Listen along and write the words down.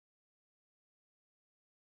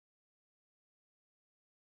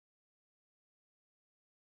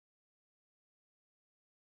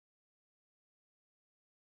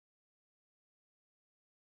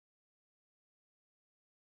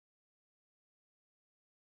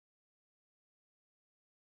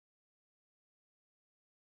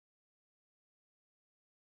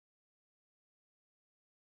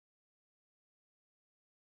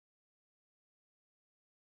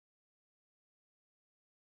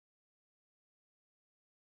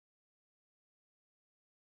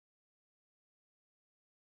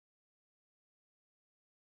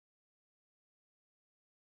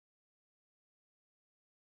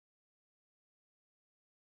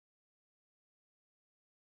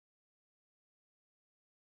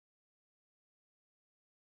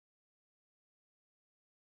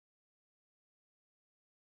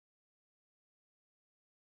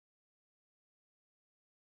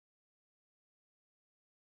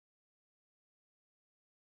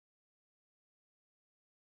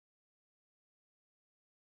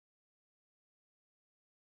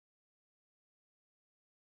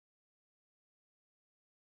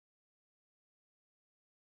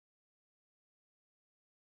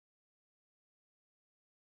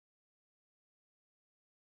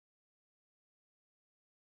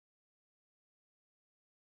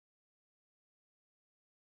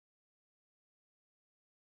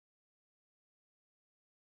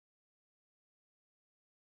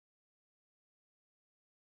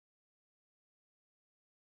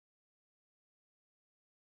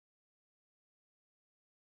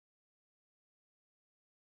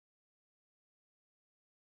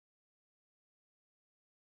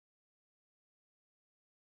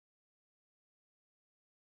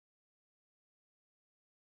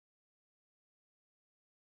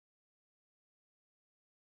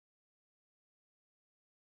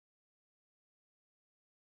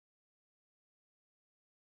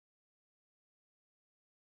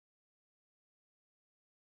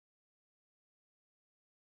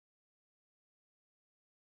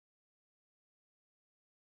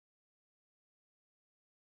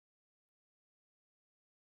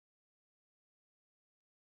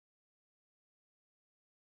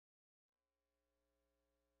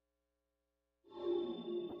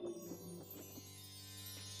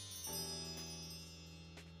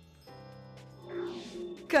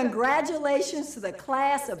Congratulations to the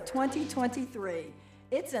class of 2023.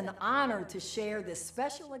 It's an honor to share this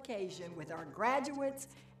special occasion with our graduates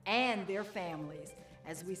and their families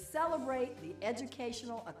as we celebrate the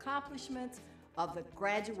educational accomplishments of the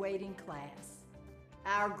graduating class.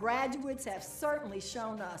 Our graduates have certainly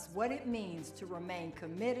shown us what it means to remain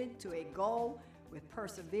committed to a goal with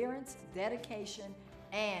perseverance, dedication,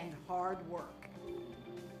 and hard work.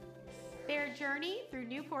 Their journey through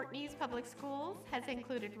Newport News Public Schools has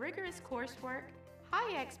included rigorous coursework,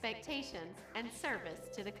 high expectations, and service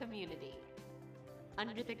to the community.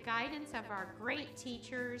 Under the guidance of our great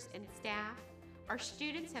teachers and staff, our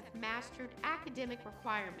students have mastered academic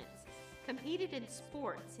requirements, competed in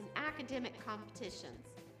sports and academic competitions,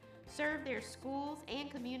 served their schools and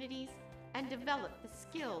communities, and developed the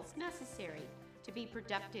skills necessary to be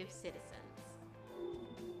productive citizens.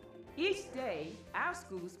 Each day, our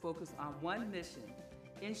schools focus on one mission,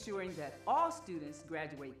 ensuring that all students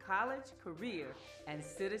graduate college, career, and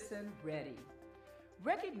citizen ready.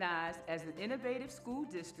 Recognized as an innovative school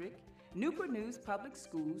district, Newport News Public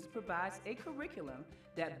Schools provides a curriculum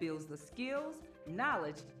that builds the skills,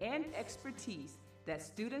 knowledge, and expertise that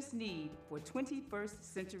students need for 21st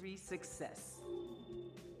century success.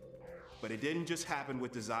 But it didn't just happen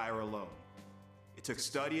with desire alone. It took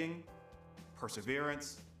studying,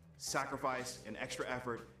 perseverance, sacrifice, and extra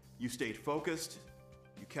effort. You stayed focused,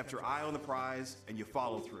 you kept your eye on the prize, and you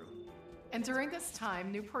followed through. And during this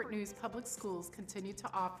time, Newport News Public Schools continue to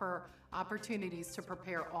offer opportunities to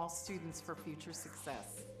prepare all students for future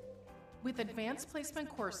success. With advanced placement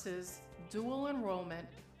courses, dual enrollment,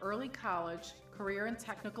 early college, career and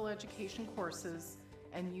technical education courses,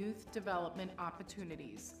 and youth development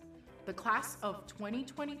opportunities, the class of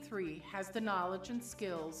 2023 has the knowledge and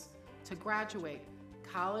skills to graduate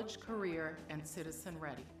college, career, and citizen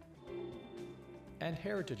ready. And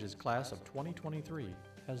Heritage's class of 2023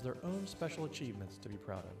 has their own special achievements to be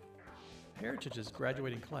proud of. Heritage's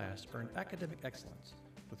graduating class earned academic excellence,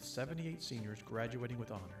 with 78 seniors graduating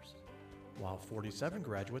with honors, while 47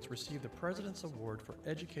 graduates received the President's Award for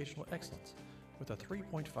Educational Excellence with a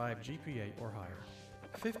 3.5 GPA or higher.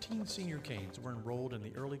 15 senior canes were enrolled in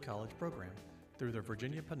the early college program through the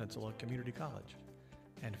Virginia Peninsula Community College,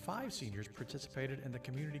 and 5 seniors participated in the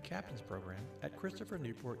Community Captains Program at Christopher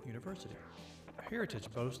Newport University.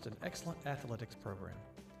 Heritage boasts an excellent athletics program,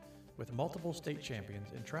 with multiple state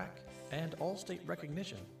champions in track and all-state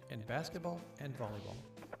recognition in basketball and volleyball.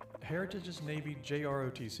 Heritage's Navy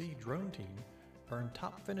JROTC drone team earned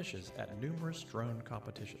top finishes at numerous drone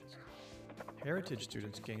competitions. Heritage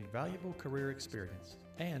students gained valuable career experience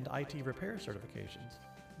and IT repair certifications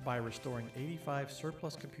by restoring 85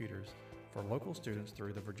 surplus computers for local students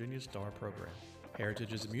through the Virginia Star program.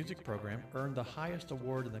 Heritage's music program earned the highest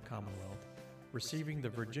award in the Commonwealth, receiving the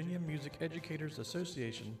Virginia Music Educators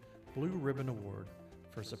Association Blue Ribbon Award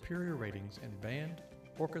for superior ratings in band,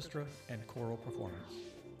 orchestra, and choral performance.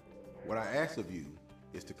 What I ask of you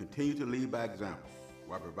is to continue to lead by example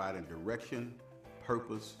while providing direction,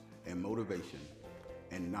 purpose, and motivation,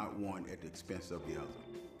 and not one at the expense of the other.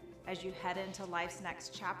 As you head into life's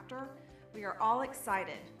next chapter, we are all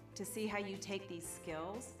excited to see how you take these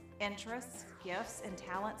skills, interests, gifts, and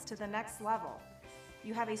talents to the next level.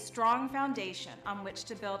 You have a strong foundation on which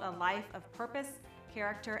to build a life of purpose,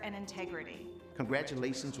 character, and integrity.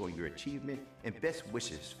 Congratulations on your achievement and best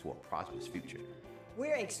wishes for a prosperous future.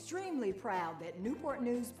 We're extremely proud that Newport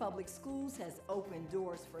News Public Schools has opened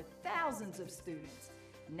doors for thousands of students.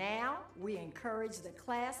 Now, we encourage the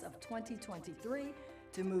class of 2023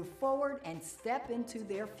 to move forward and step into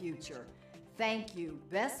their future. Thank you,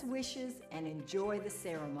 best wishes, and enjoy the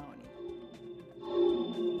ceremony.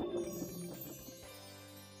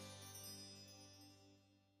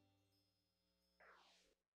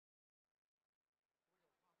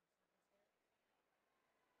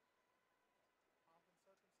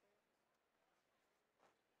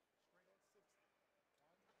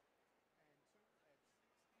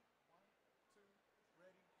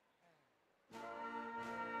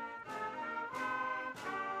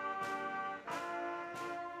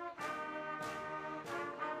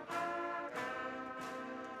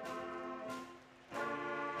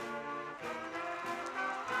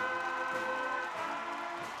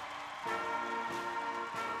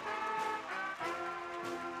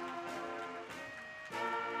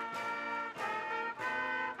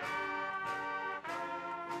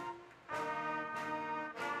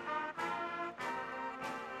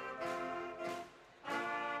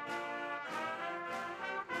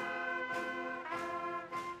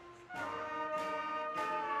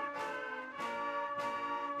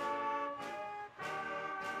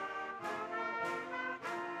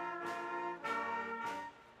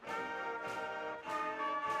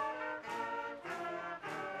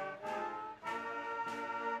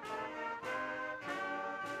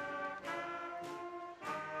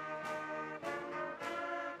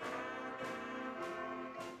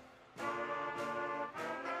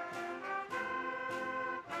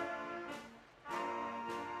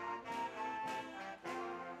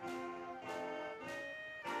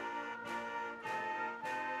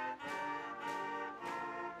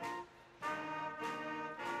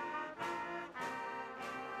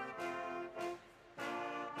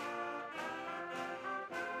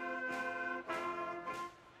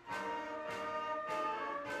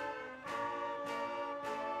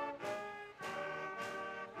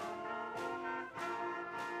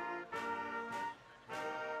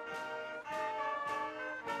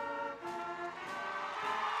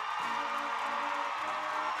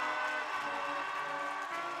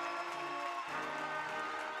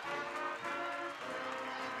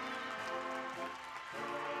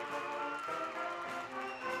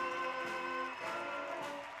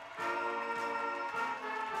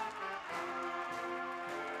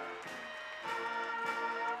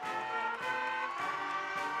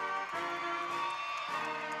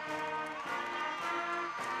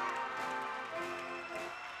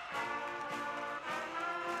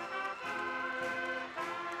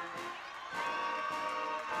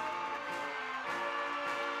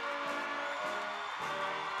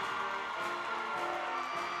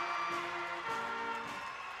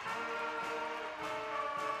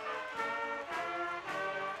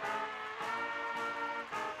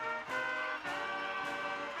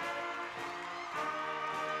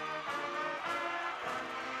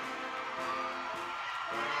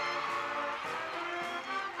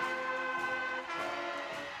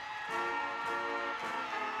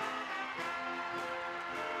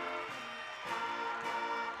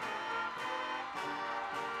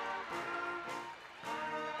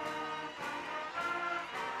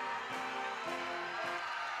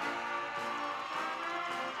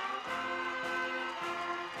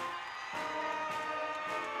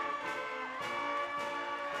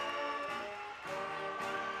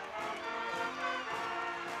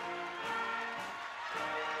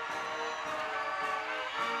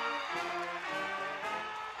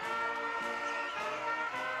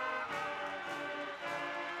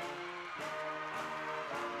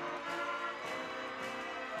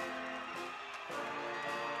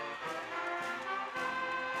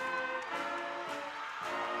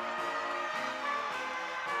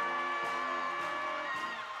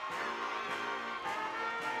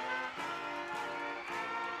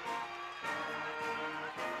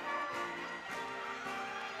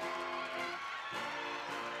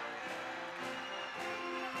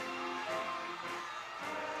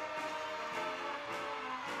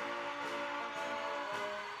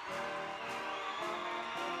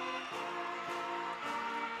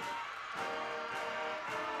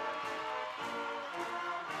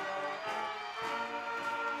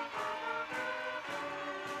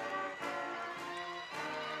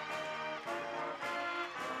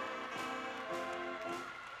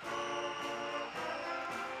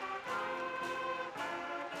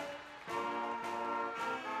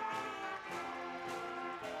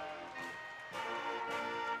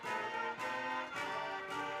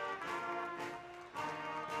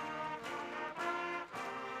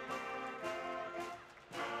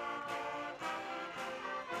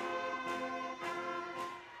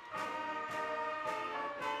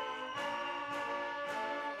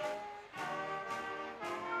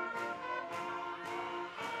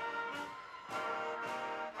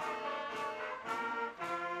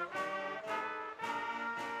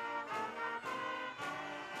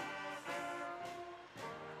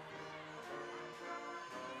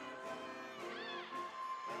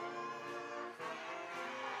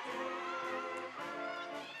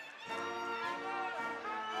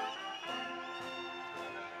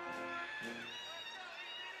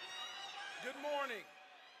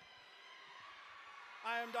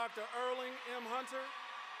 I am Dr. Erling M. Hunter.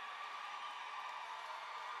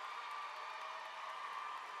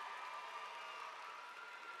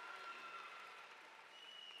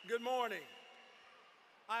 Good morning.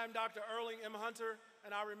 I am Dr. Erling M. Hunter,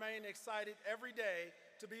 and I remain excited every day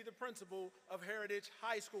to be the principal of Heritage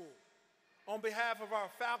High School. On behalf of our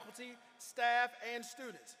faculty, staff, and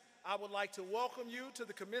students, I would like to welcome you to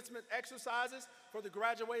the commencement exercises for the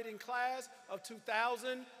graduating class of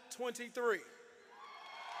 2023.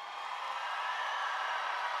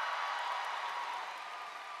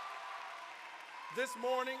 This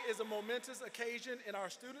morning is a momentous occasion in our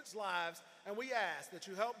students' lives, and we ask that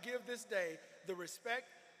you help give this day the respect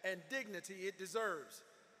and dignity it deserves.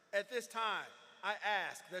 At this time, I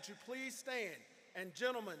ask that you please stand and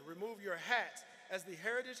gentlemen remove your hats as the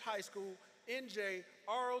Heritage High School NJ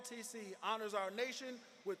ROTC honors our nation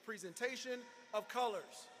with presentation of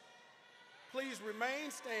colors. Please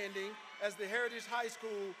remain standing as the Heritage High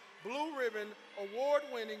School Blue Ribbon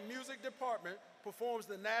award-winning music department performs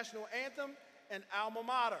the national anthem and alma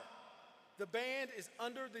mater. The band is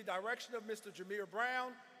under the direction of Mr. Jameer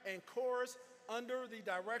Brown and chorus under the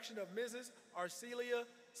direction of Mrs. Arcelia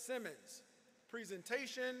Simmons.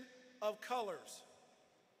 Presentation of colors.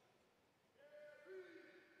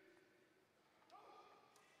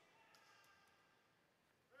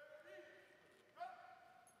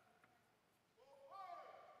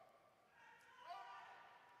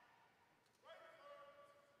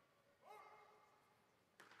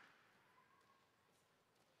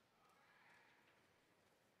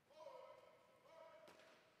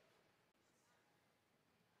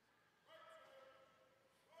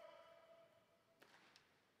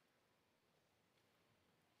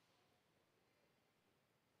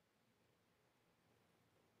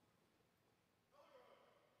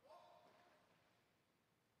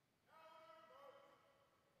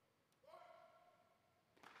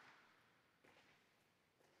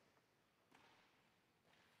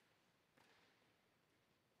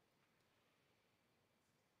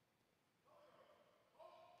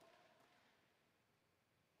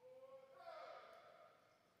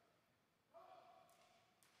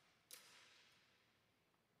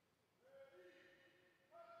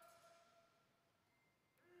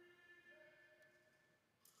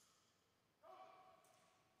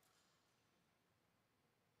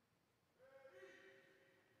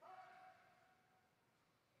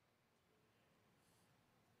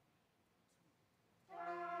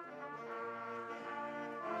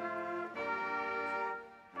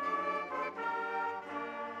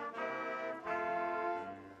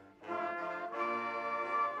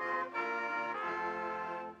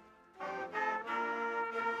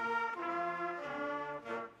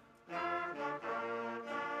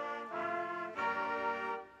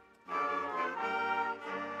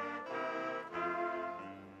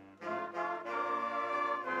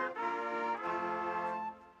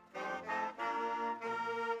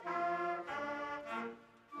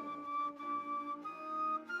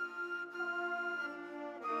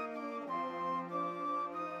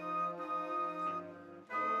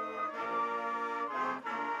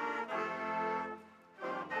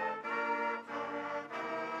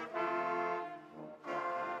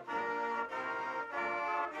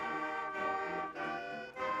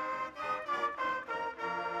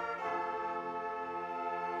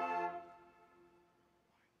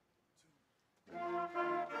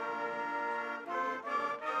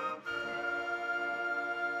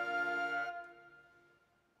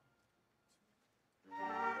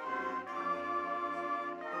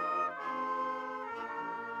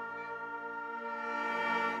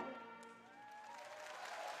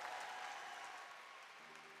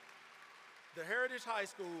 The Heritage High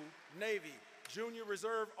School Navy Junior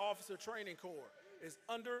Reserve Officer Training Corps is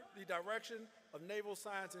under the direction of Naval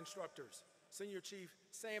Science instructors, Senior Chief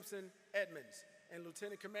Samson Edmonds and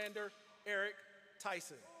Lieutenant Commander Eric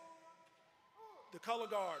Tyson. The color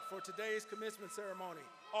guard for today's commencement ceremony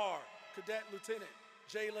are Cadet Lieutenant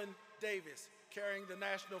Jalen Davis, carrying the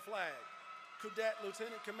national flag, Cadet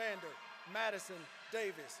Lieutenant Commander Madison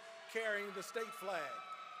Davis, carrying the state flag,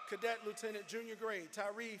 Cadet Lieutenant Junior Grade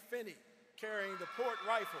Tyree Finney, carrying the port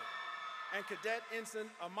rifle, and Cadet Ensign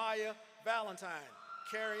Amaya Valentine,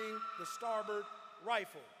 carrying the starboard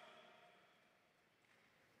rifle.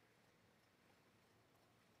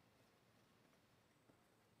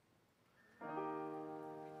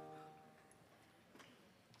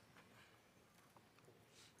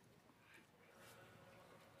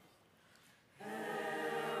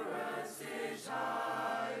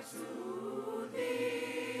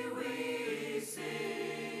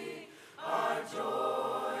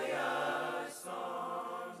 Joyous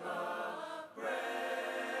songs of praise.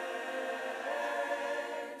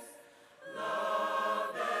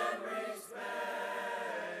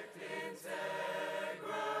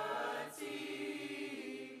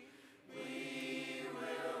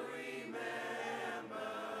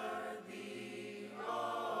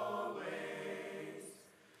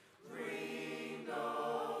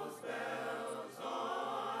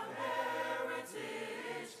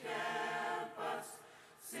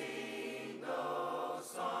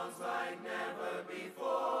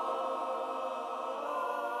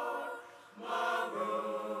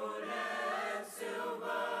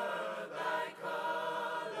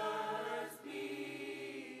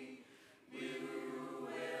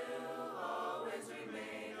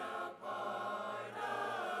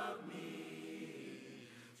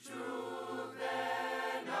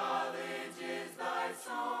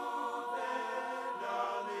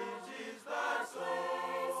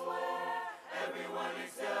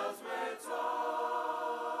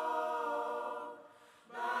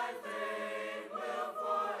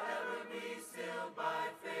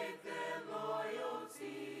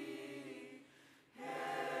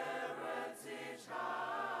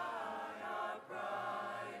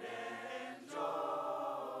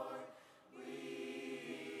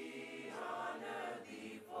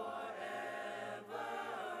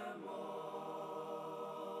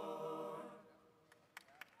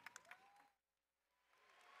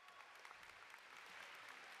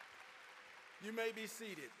 You may be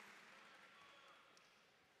seated.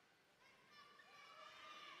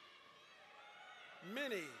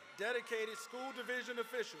 Many dedicated school division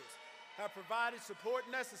officials have provided support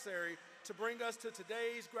necessary to bring us to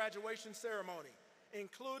today's graduation ceremony,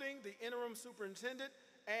 including the interim superintendent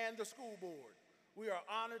and the school board. We are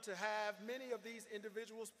honored to have many of these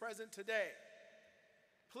individuals present today.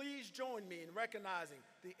 Please join me in recognizing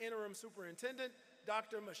the interim superintendent,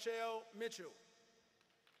 Dr. Michelle Mitchell.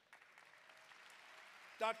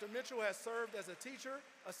 Dr. Mitchell has served as a teacher,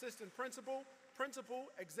 assistant principal,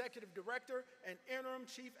 executive director, and interim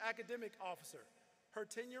chief academic officer. Her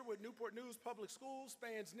tenure with Newport News Public Schools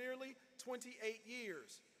spans nearly 28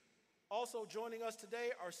 years. Also joining us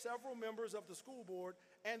today are several members of the school board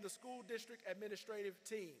and the school district administrative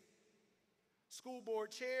team. School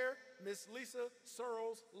board chair, Ms. Lisa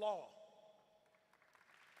Searles-Law.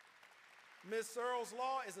 Ms.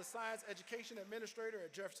 Searles-Law is a science education administrator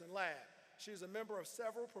at Jefferson Lab. She is a member of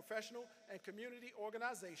several professional and community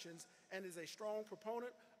organizations and is a strong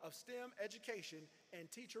proponent of STEM education and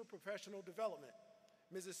teacher professional development.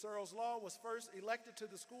 Mrs. Searles-Law was first elected to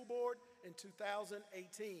the school board in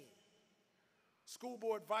 2018. School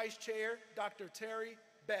Board Vice Chair, Dr. Terry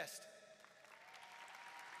Best.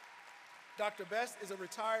 Dr. Best is a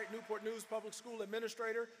retired Newport News Public School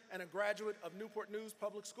administrator and a graduate of Newport News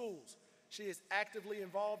Public Schools. She is actively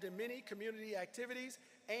involved in many community activities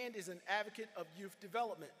and is an advocate of youth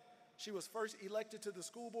development. She was first elected to the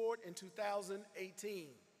school board in 2018.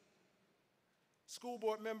 School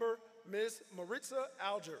board member, Ms. Maritza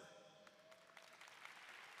Alger.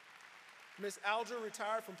 Ms. Alger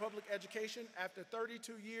retired from public education after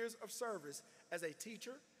 32 years of service as a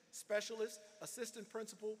teacher, specialist, assistant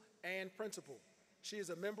principal, and principal. She is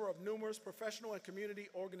a member of numerous professional and community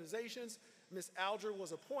organizations. Ms. Alger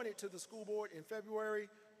was appointed to the school board in February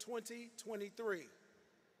 2023.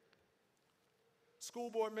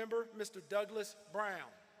 School board member, Mr. Douglas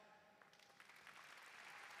Brown.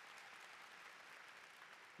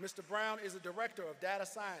 Mr. Brown is a director of data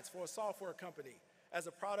science for a software company. As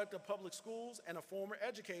a product of public schools and a former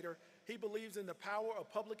educator, he believes in the power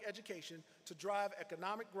of public education to drive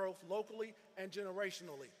economic growth locally and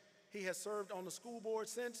generationally. He has served on the school board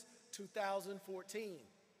since 2014.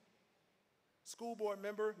 School board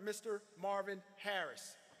member, Mr. Marvin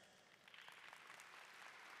Harris.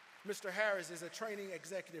 Mr. Harris is a training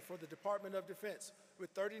executive for the Department of Defense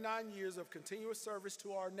with 39 years of continuous service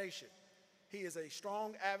to our nation. He is a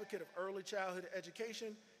strong advocate of early childhood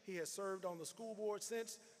education. He has served on the school board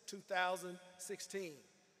since 2016.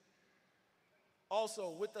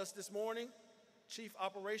 Also with us this morning, Chief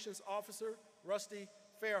Operations Officer Rusty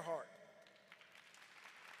Fairhart.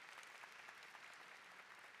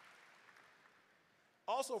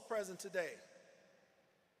 Also present today,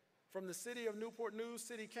 from the City of Newport News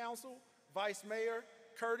City Council, Vice Mayor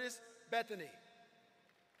Curtis Bethany.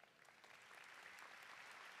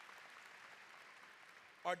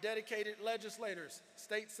 Our dedicated legislators,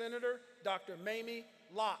 State Senator Dr. Mamie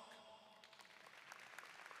Locke.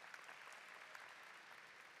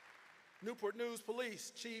 Newport News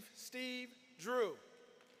Police Chief Steve Drew.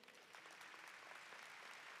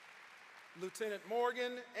 Lieutenant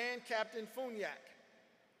Morgan and Captain Funyak.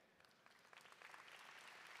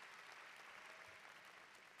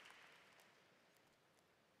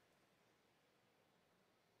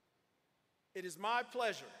 It is my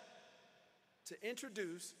pleasure to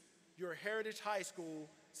introduce your Heritage High School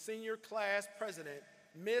Senior Class President,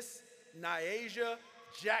 Miss Nyasia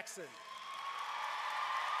Jackson.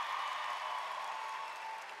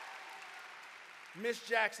 Miss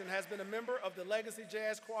Jackson has been a member of the Legacy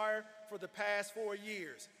Jazz Choir for the past 4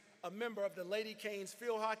 years, a member of the Lady Canes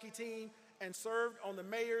field hockey team, and served on the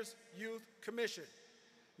Mayor's Youth Commission.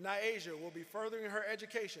 Nyasia will be furthering her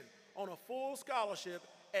education on a full scholarship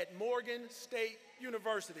at Morgan State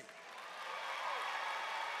University,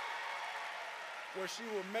 where she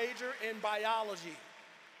will major in biology.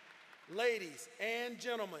 Ladies and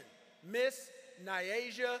gentlemen, Miss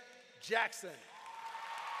Nyasia Jackson.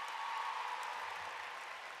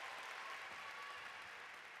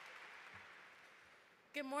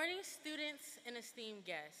 Good morning, students and esteemed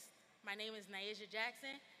guests. My name is Nyasia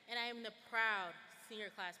Jackson, and I am the proud senior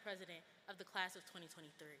class president of the class of 2023.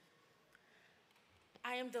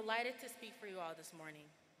 I am delighted to speak for you all this morning.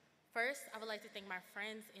 First, I would like to thank my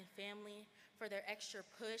friends and family for their extra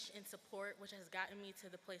push and support, which has gotten me to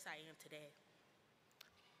the place I am today.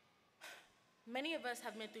 Many of us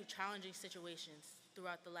have been through challenging situations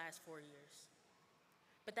throughout the last 4 years,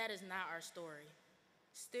 but that is not our story.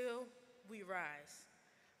 Still, we rise.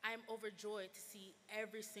 I am overjoyed to see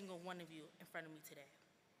every single one of you in front of me today.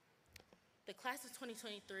 The class of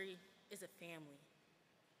 2023 is a family.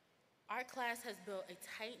 Our class has built a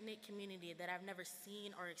tight-knit community that I've never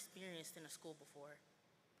seen or experienced in a school before.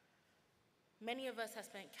 Many of us have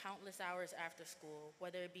spent countless hours after school,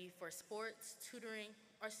 whether it be for sports, tutoring,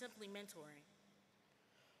 or simply mentoring.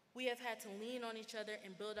 We have had to lean on each other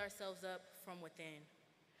and build ourselves up from within.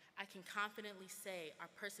 I can confidently say our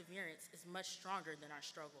perseverance is much stronger than our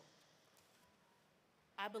struggle.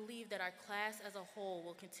 I believe that our class as a whole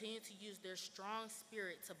will continue to use their strong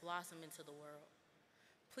spirit to blossom into the world.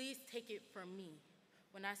 Please take it from me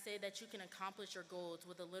when I say that you can accomplish your goals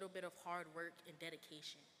with a little bit of hard work and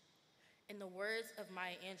dedication. In the words of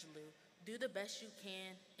Maya Angelou, do the best you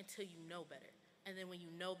can until you know better. And then when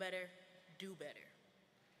you know better, do better.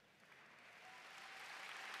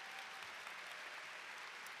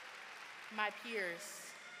 My peers,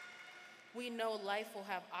 we know life will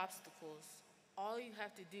have obstacles. All you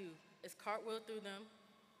have to do is cartwheel through them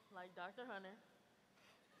like Dr. Hunter,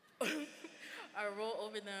 or roll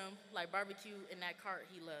over them like barbecue in that cart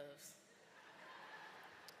he loves.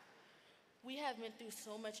 We have been through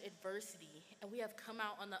so much adversity, and we have come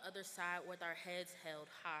out on the other side with our heads held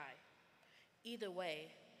high. Either way,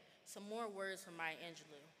 some more words from Maya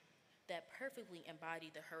Angelou that perfectly embody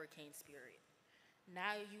the hurricane spirit.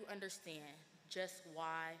 Now you understand just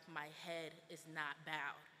why my head is not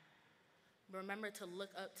bowed. Remember to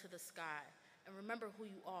look up to the sky and remember who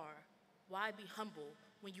you are. Why be humble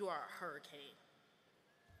when you are a hurricane?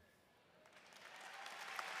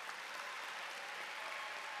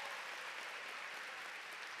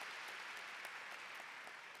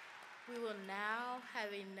 We will now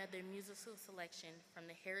have another musical selection from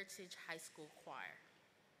the Heritage High School Choir.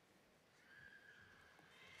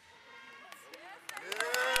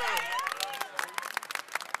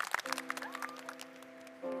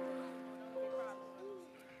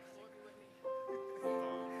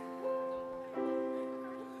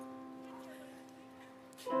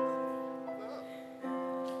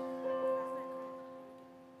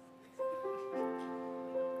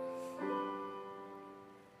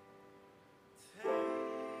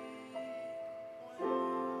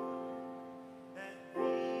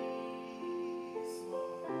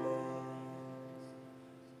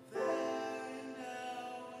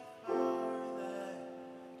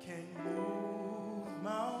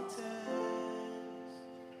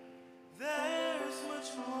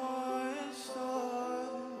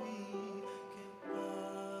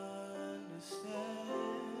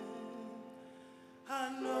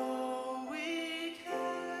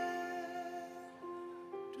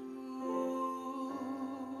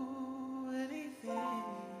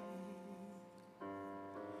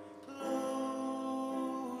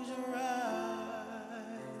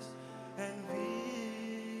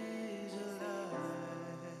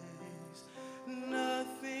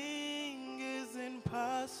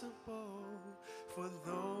 For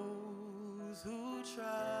those who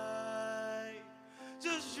try,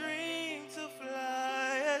 just dream to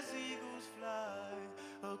fly as eagles fly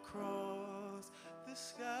across the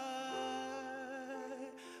sky.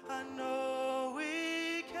 I know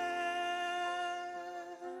we can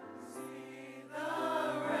see the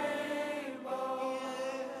rainbow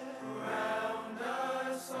around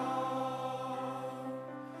us all.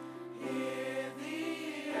 Hear the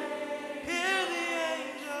angels.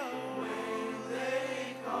 Dream.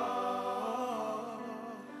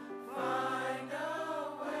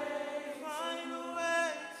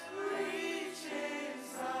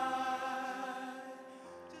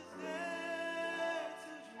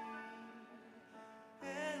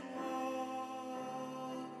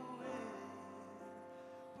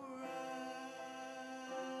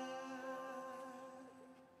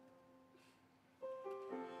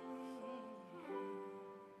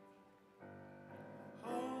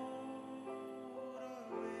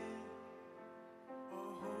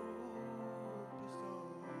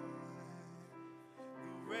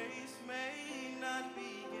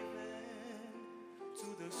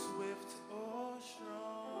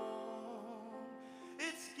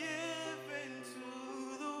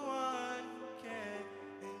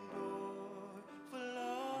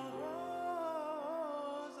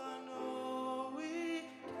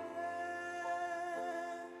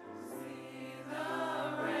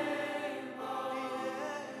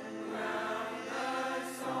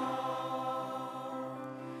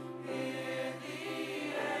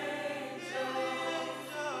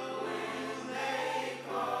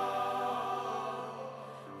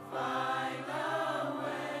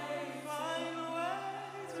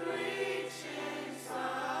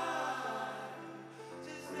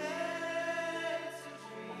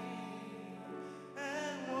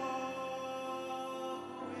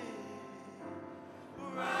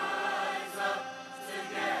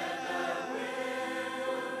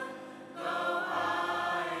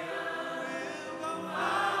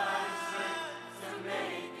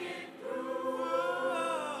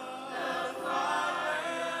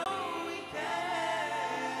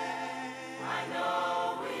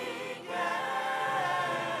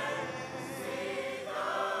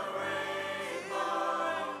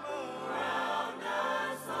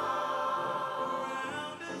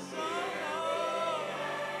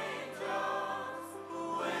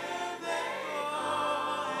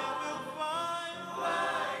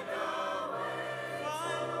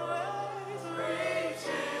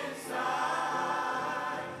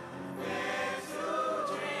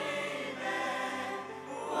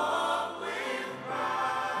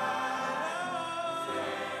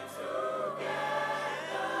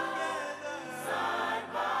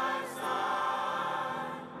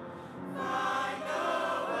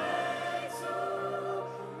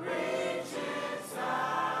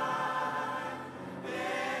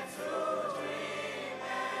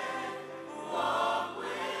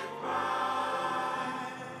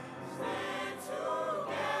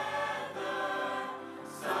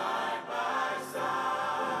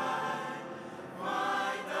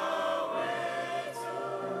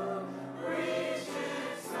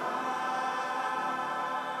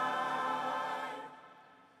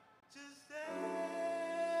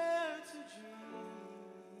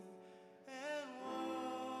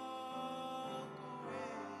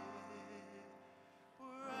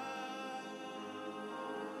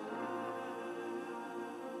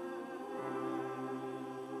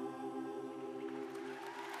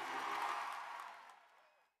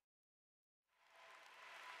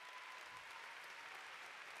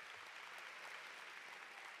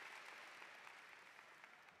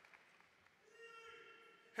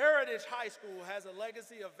 Heritage High School has a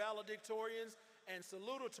legacy of valedictorians and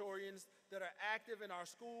salutatorians that are active in our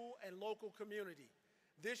school and local community.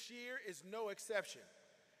 This year is no exception.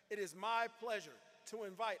 It is my pleasure to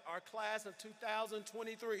invite our class of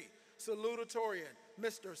 2023 salutatorian,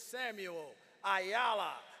 Mr. Samuel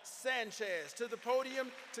Ayala Sanchez, to the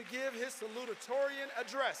podium to give his salutatorian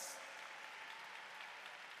address.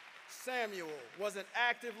 Samuel was an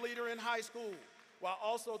active leader in high school while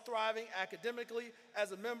also thriving academically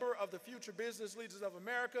as a member of the Future Business Leaders of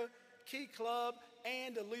America, Key Club,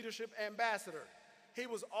 and a leadership ambassador. He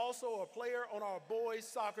was also a player on our boys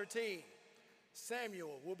soccer team.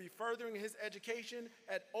 Samuel will be furthering his education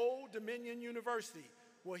at Old Dominion University,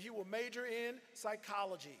 where he will major in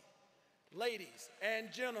psychology. Ladies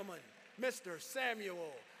and gentlemen, Mr.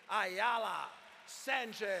 Samuel Ayala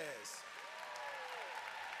Sanchez.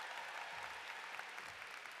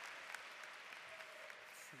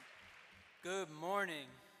 Good morning.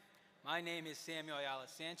 My name is Samuel Ayala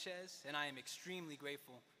Sanchez, and I am extremely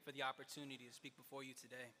grateful for the opportunity to speak before you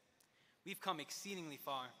today. We've come exceedingly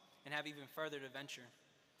far and have even further to venture.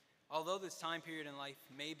 Although this time period in life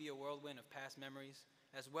may be a whirlwind of past memories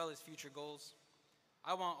as well as future goals,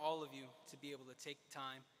 I want all of you to be able to take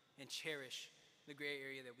time and cherish the gray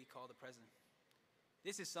area that we call the present.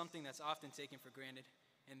 This is something that's often taken for granted,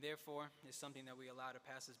 and therefore is something that we allow to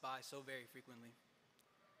pass us by so very frequently.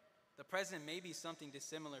 The present may be something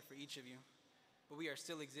dissimilar for each of you, but we are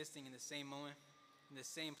still existing in the same moment, in the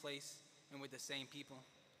same place, and with the same people.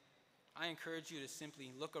 I encourage you to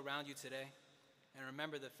simply look around you today and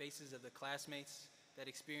remember the faces of the classmates that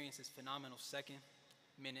experience this phenomenal second,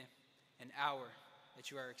 minute, and hour that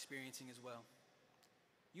you are experiencing as well.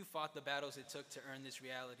 You fought the battles it took to earn this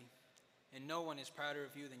reality, and no one is prouder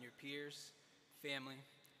of you than your peers, family,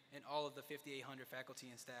 and all of the 5,800 faculty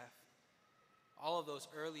and staff. All of those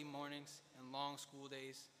early mornings and long school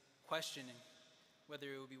days, questioning whether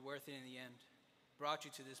it would be worth it in the end, brought you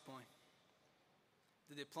to this point.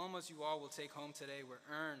 The diplomas you all will take home today were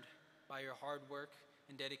earned by your hard work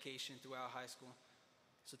and dedication throughout high school.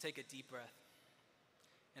 So take a deep breath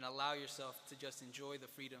and allow yourself to just enjoy the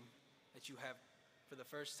freedom that you have for the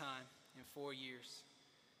first time in 4 years,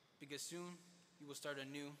 because soon you will start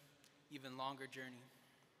a new, even longer journey.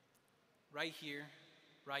 Right here,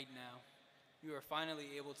 right now, you are finally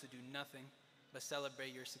able to do nothing but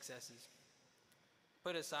celebrate your successes.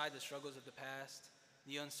 Put aside the struggles of the past,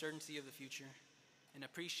 the uncertainty of the future, and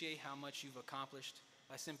appreciate how much you've accomplished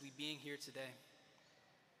by simply being here today.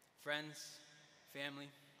 Friends, family,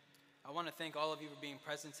 I want to thank all of you for being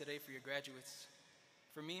present today for your graduates.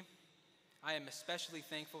 For me, I am especially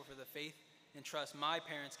thankful for the faith and trust my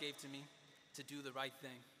parents gave to me to do the right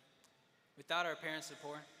thing. Without our parents'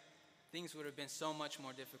 support, things would have been so much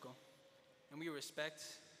more difficult. And we respect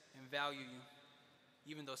and value you,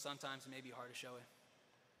 even though sometimes it may be hard to show it.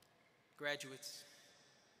 Graduates,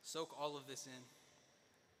 soak all of this in.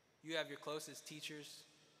 You have your closest teachers,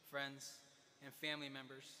 friends, and family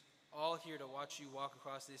members all here to watch you walk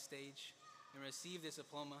across this stage and receive this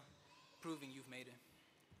diploma, proving you've made it.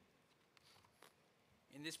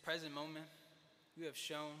 In this present moment, you have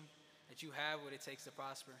shown that you have what it takes to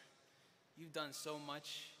prosper. You've done so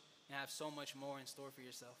much and have so much more in store for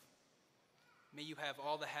yourself. May you have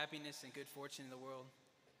all the happiness and good fortune in the world,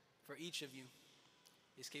 for each of you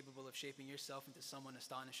is capable of shaping yourself into someone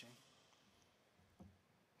astonishing.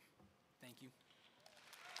 Thank you.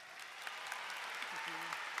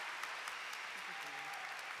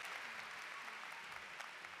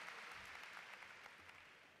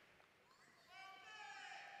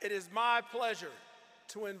 It is my pleasure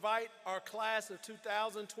to invite our class of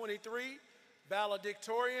 2023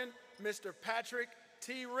 valedictorian, Mr. Patrick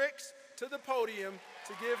T. Ricks, to the podium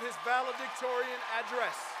to give his valedictorian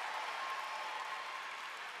address.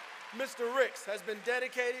 Mr. Ricks has been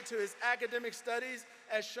dedicated to his academic studies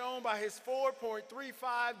as shown by his 4.35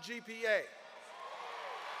 GPA.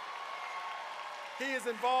 He is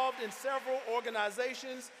involved in several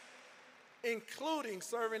organizations, including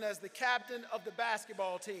serving as the captain of the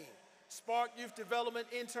basketball team, Spark Youth Development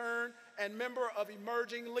intern, and member of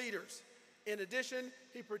Emerging Leaders. In addition,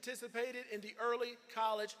 he participated in the early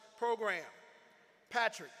college program.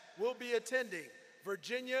 Patrick will be attending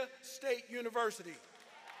Virginia State University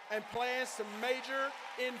and plans to major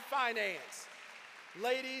in finance.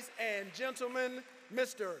 Ladies and gentlemen,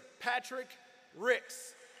 Mr. Patrick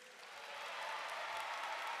Ricks.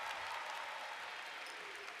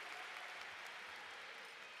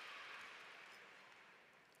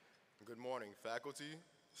 Good morning, faculty,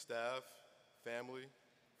 staff, family,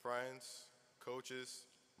 friends, coaches,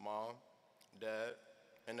 mom, dad,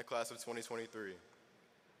 and the class of 2023.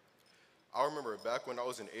 I remember back when I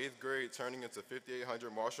was in 8th grade turning into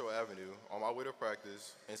 5800 Marshall Avenue on my way to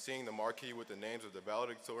practice and seeing the marquee with the names of the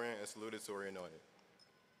valedictorian and salutatorian on it.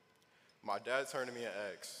 My dad turned to me and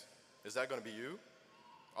asked, "Is that gonna be you?"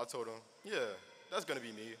 I told him, "Yeah, that's gonna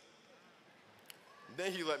be me."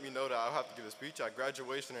 Then he let me know that I'll have to give a speech at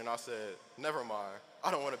graduation, and I said, "Never mind,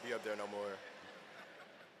 I don't wanna be up there no more."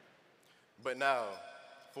 But now,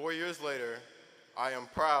 4 years later, I am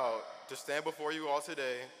proud to stand before you all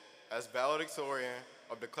today as valedictorian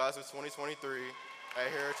of the class of 2023 at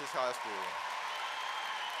Heritage High School.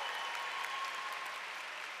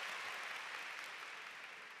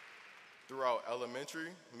 Throughout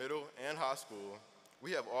elementary, middle, and high school,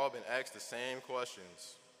 we have all been asked the same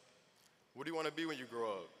questions. What do you want to be when you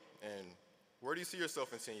grow up? And where do you see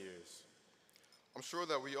yourself in 10 years? I'm sure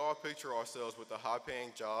that we all picture ourselves with a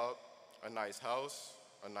high-paying job, a nice house,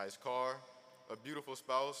 a nice car, a beautiful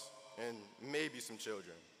spouse, and maybe some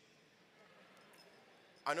children.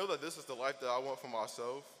 I know that this is the life that I want for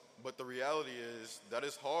myself, but the reality is that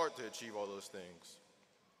it's hard to achieve all those things.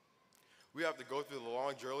 We have to go through the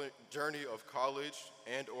long journey of college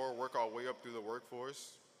and or work our way up through the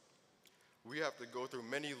workforce. We have to go through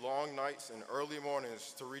many long nights and early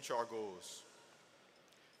mornings to reach our goals.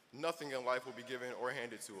 Nothing in life will be given or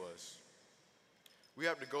handed to us. We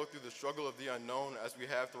have to go through the struggle of the unknown as we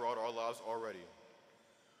have throughout our lives already.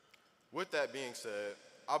 With that being said,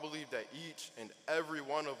 I believe that each and every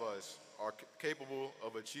one of us are capable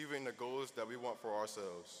of achieving the goals that we want for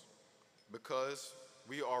ourselves because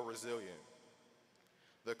we are resilient.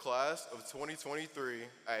 The class of 2023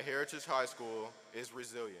 at Heritage High School is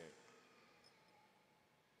resilient.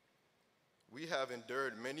 We have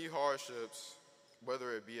endured many hardships,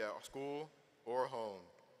 whether it be at school or home.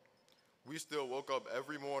 We still woke up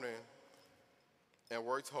every morning and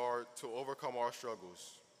worked hard to overcome our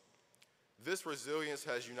struggles. This resilience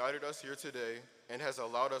has united us here today and has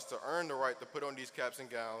allowed us to earn the right to put on these caps and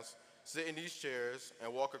gowns, sit in these chairs,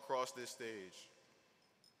 and walk across this stage.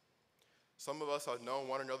 Some of us have known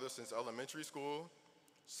one another since elementary school,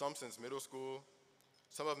 some since middle school,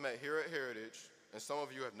 some have met here at Heritage, and some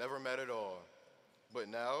of you have never met at all. But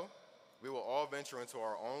now, we will all venture into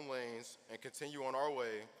our own lanes and continue on our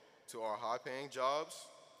way to our high-paying jobs,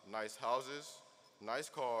 nice houses, nice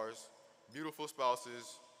cars, beautiful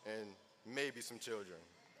spouses, and maybe some children.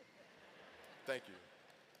 Thank you.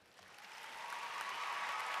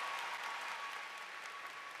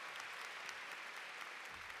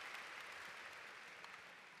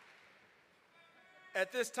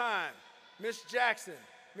 At this time, Ms. Jackson,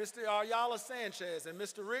 Mr. Ayala Sanchez, and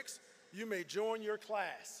Mr. Ricks, you may join your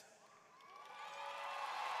class.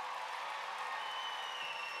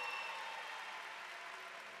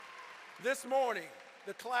 This morning,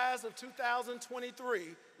 the class of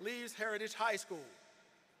 2023 leaves Heritage High School.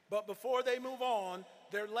 But before they move on,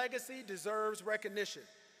 their legacy deserves recognition.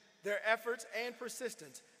 Their efforts and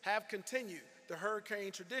persistence have continued the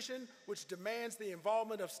hurricane tradition, which demands the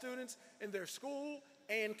involvement of students in their school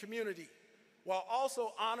and community, while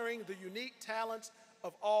also honoring the unique talents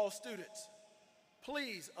of all students.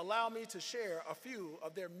 Please allow me to share a few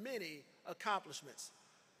of their many accomplishments.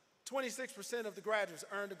 26% of the graduates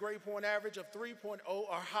earned a grade point average of 3.0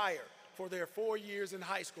 or higher for their 4 years in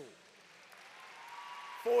high school.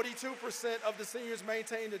 42% of the seniors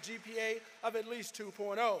maintained a GPA of at least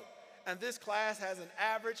 2.0, and this class has an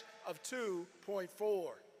average of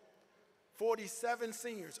 2.4. 47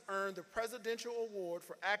 seniors earned the Presidential Award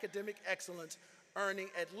for Academic Excellence, earning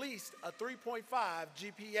at least a 3.5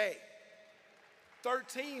 GPA.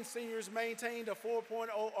 13 seniors maintained a 4.0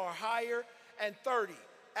 or higher, and 30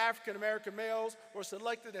 African American males were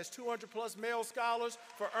selected as 200 plus male scholars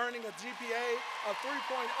for earning a GPA of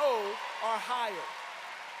 3.0 or higher.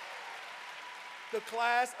 The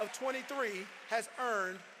class of 23 has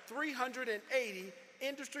earned 380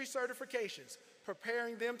 industry certifications,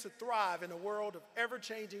 preparing them to thrive in a world of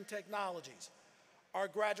ever-changing technologies. Our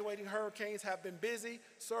graduating Hurricanes have been busy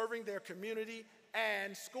serving their community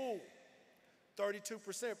and school.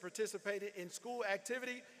 32% participated in school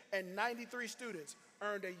activity, and 93 students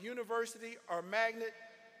earned a university magnet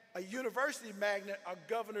or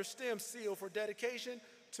Governor STEM seal for dedication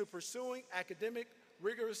to pursuing academic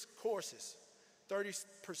rigorous courses.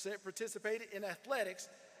 30% participated in athletics,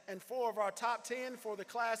 and 4 of our top 10 for the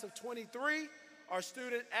class of 23 are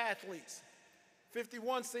student athletes.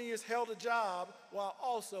 51 seniors held a job while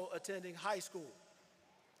also attending high school.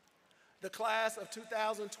 The class of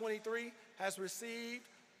 2023 has received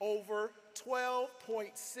over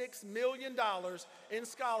 $12.6 million in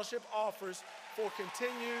scholarship offers for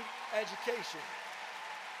continued education.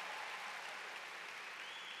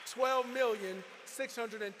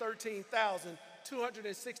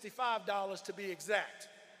 $12,613,265 to be exact.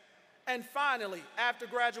 And finally, after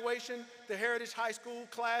graduation, the Heritage High School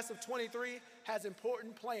class of 23 has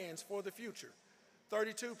important plans for the future.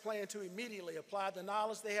 32 plan to immediately apply the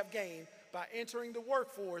knowledge they have gained by entering the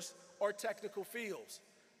workforce or technical fields.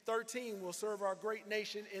 13 will serve our great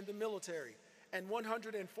nation in the military, and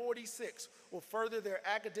 146 will further their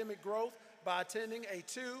academic growth by attending a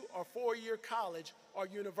 2- or 4-year college or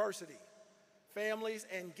university. Families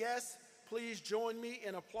and guests, please join me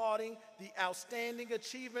in applauding the outstanding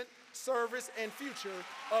achievement, service, and future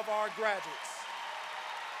of our graduates.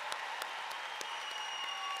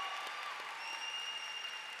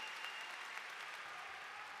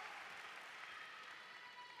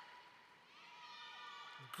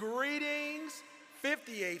 Greetings,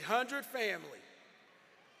 5800 family.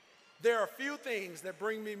 There are few things that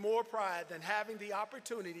bring me more pride than having the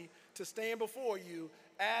opportunity to stand before you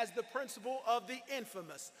as the principal of the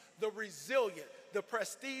infamous, the resilient, the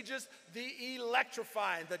prestigious, the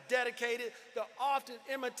electrifying, the dedicated, the often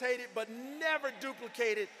imitated but never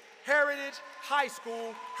duplicated Heritage High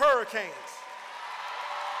School Hurricanes.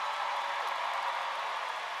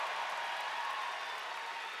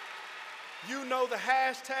 You know the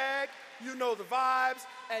hashtag, you know the vibes,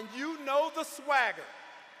 and you know the swagger.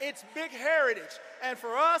 It's big heritage, and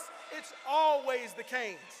for us, it's always the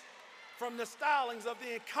Canes. From the stylings of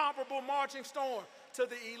the incomparable Marching Storm, to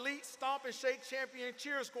the elite Stomp and Shake champion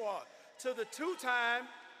cheer squad, to the 2-time,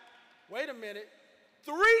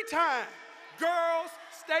 3-time girls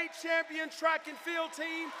state champion track and field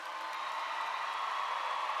team,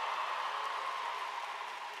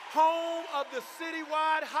 home of the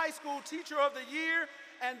citywide high school teacher of the year,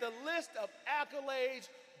 and the list of accolades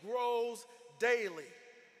grows daily.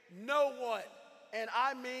 No one, and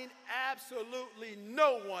I mean absolutely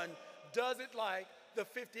no one, does it like the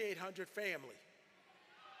 5800 family.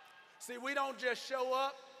 See, we don't just show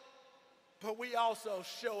up, but we also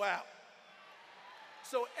show out.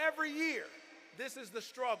 So every year, this is the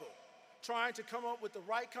struggle, trying to come up with the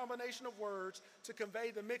right combination of words to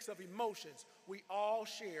convey the mix of emotions we all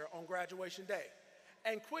share on graduation day,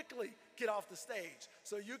 and quickly get off the stage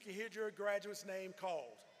so you can hear your graduate's name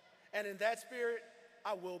called. And in that spirit,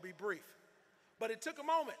 I will be brief. But it took a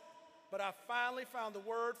moment, but I finally found the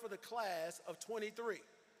word for the class of 23.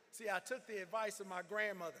 See, I took the advice of my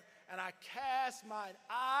grandmother, and I cast my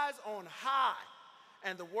eyes on high,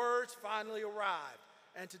 and the words finally arrived.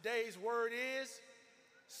 And today's word is,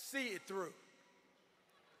 see it through.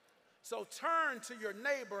 So turn to your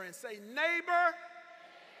neighbor and say, neighbor,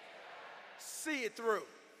 see it through.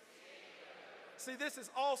 See, this is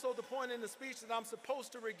also the point in the speech that I'm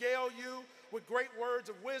supposed to regale you with great words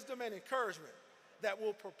of wisdom and encouragement that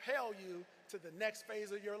will propel you to the next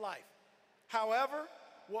phase of your life. However,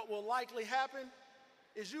 what will likely happen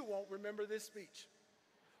is you won't remember this speech.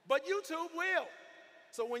 But YouTube will.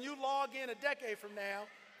 So when you log in a decade from now,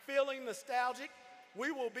 feeling nostalgic,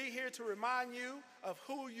 we will be here to remind you of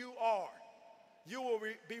who you are. You will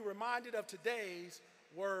be reminded of today's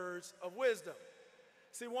words of wisdom.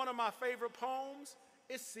 See, one of my favorite poems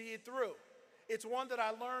is See It Through. It's one that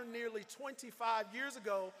I learned nearly 25 years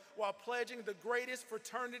ago while pledging the greatest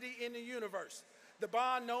fraternity in the universe, the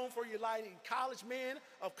bond known for uniting college men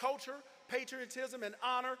of culture, patriotism, and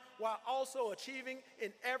honor, while also achieving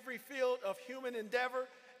in every field of human endeavor.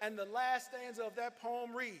 And the last stanza of that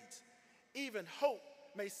poem reads, even hope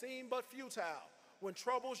may seem but futile when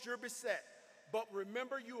troubles you're beset, but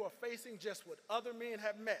remember you are facing just what other men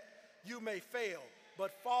have met. You may fail,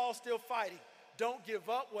 but fall still fighting. Don't give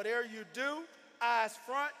up, whatever you do, eyes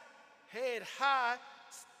front, head high,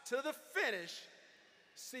 to the finish,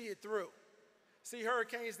 see it through. See,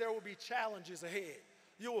 Hurricanes, there will be challenges ahead.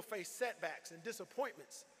 You will face setbacks and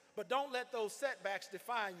disappointments, but don't let those setbacks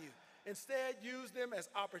define you. Instead, use them as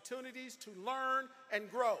opportunities to learn and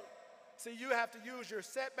grow. See, you have to use your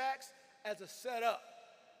setbacks as a setup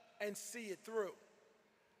and see it through.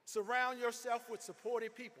 Surround yourself with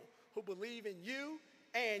supportive people who believe in you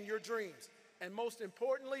and your dreams. And most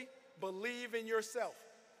importantly, believe in yourself.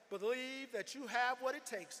 Believe that you have what it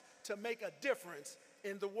takes to make a difference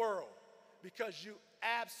in the world, because you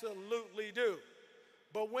absolutely do.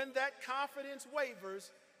 But when that confidence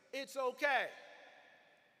wavers, it's okay.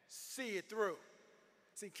 See it through.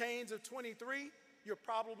 See, Canes of 23, you're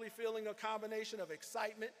probably feeling a combination of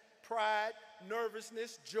excitement, pride,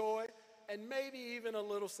 nervousness, joy, and maybe even a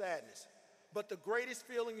little sadness. But the greatest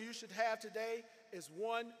feeling you should have today is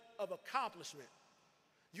one of accomplishment.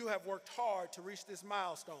 You have worked hard to reach this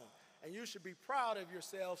milestone, and you should be proud of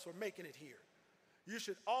yourselves for making it here. You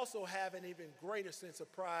should also have an even greater sense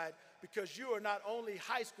of pride because you are not only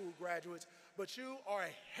high school graduates, but you are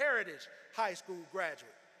a heritage high school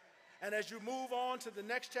graduate. And as you move on to the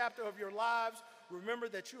next chapter of your lives, remember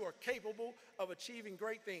that you are capable of achieving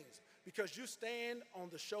great things because you stand on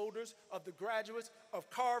the shoulders of the graduates of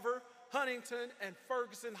Carver, Huntington, and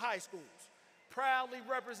Ferguson high schools, proudly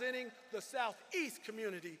representing the southeast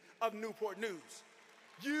community of Newport News.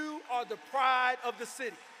 You are the pride of the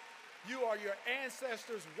city. You are your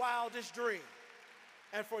ancestors' wildest dream.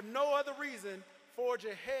 And for no other reason, forge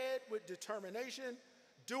ahead with determination.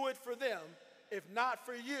 Do it for them, if not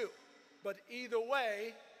for you. But either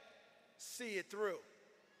way, see it through.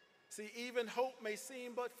 See, even hope may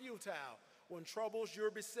seem but futile when troubles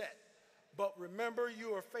you're beset. But remember,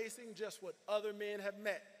 you are facing just what other men have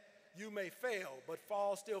met. You may fail, but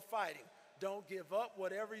fall still fighting. Don't give up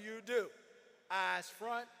whatever you do. Eyes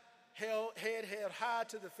front, head held high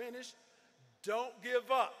to the finish. Don't give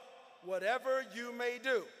up, whatever you may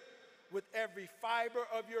do. With every fiber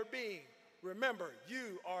of your being, remember,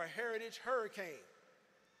 you are a heritage hurricane.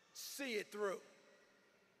 See it through.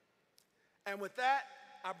 And with that,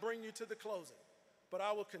 I bring you to the closing. But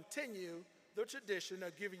I will continue the tradition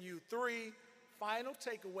of giving you 3 final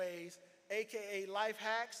takeaways, AKA life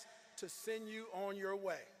hacks, to send you on your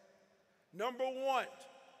way. Number 1,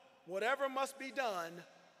 whatever must be done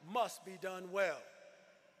well.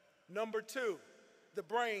 Number 2, the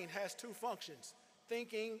brain has 2 functions,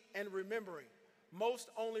 thinking and remembering. Most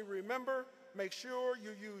only remember, make sure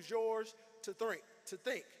you use yours to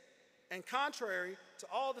think. And contrary to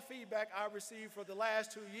all the feedback I received for the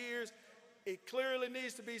last 2 years, it clearly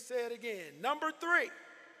needs to be said again. Number 3,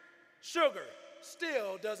 sugar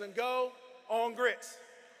still doesn't go on grits.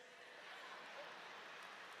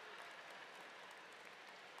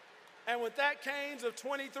 And with that canes of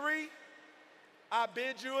 23, I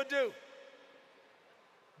bid you adieu.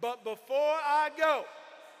 But before I go,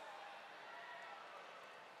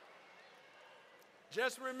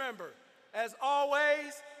 just remember, as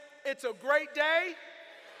always, it's a great day.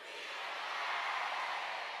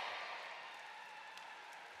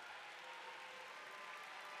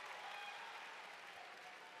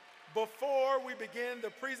 Before we begin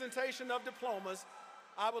the presentation of diplomas,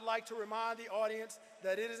 I would like to remind the audience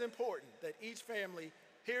that it is important that each family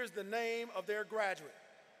hears the name of their graduate.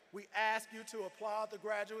 We ask you to applaud the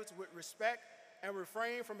graduates with respect and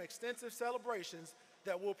refrain from extensive celebrations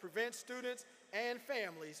that will prevent students and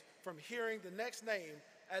families from hearing the next name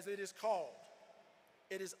as it is called.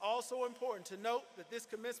 It is also important to note that this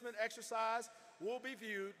commencement exercise will be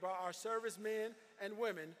viewed by our servicemen and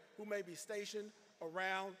women who may be stationed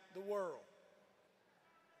around the world.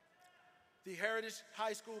 The Heritage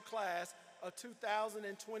High School class of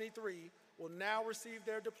 2023 will now receive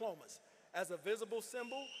their diplomas as a visible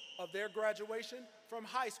symbol of their graduation from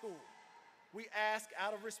high school. We ask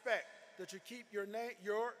out of respect that you keep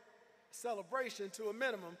your celebration to a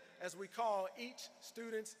minimum as we call each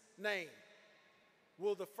student's name.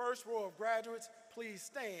 Will the first row of graduates please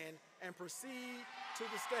stand and proceed to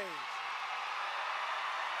the stage?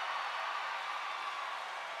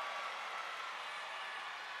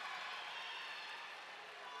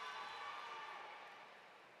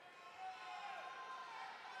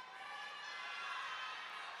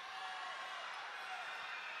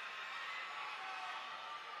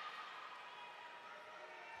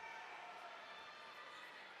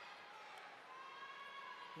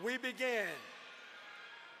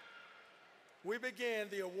 We begin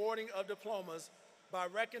the awarding of diplomas by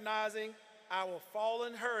recognizing our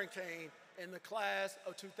fallen hurricane in the class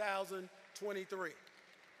of 2023.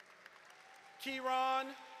 Kieran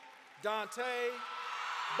Dante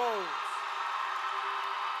Bowles.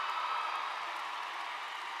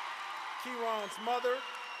 Kieran's mother,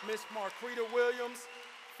 Miss Marquita Williams,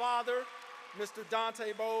 father, Mr.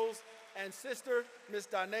 Dante Bowles, and sister, Miss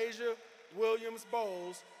Dinasia Williams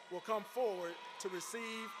Bowles, will come forward to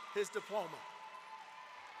receive his diploma.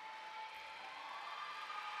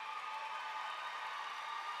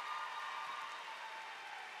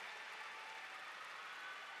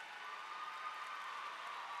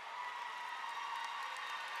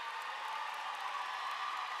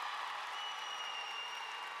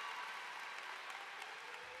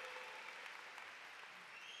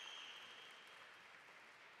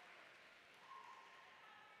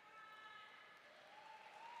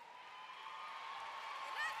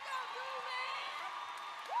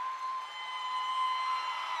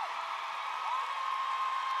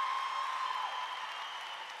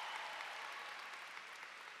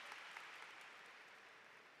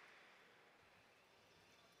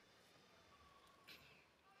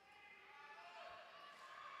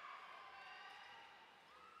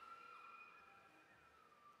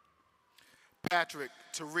 Patrick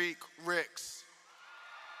Tariq Ricks.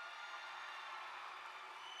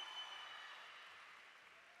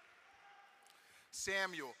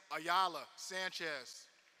 Samuel Ayala Sanchez.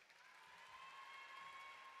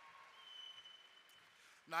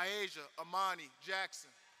 Nyaja Amani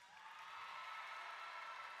Jackson.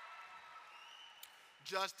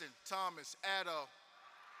 Justin Thomas Addo.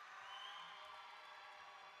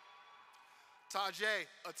 Tajay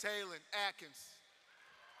Ataylin Atkins.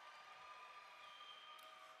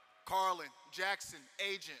 Carlin Jackson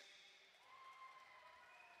Agent.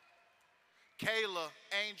 Kayla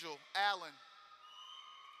Angel Allen.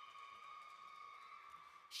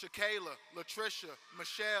 Shakayla Latricia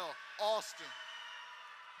Michelle Austin.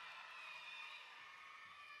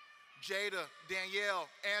 Jada Danielle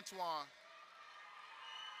Antoine.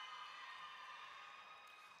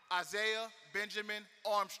 Isaiah Benjamin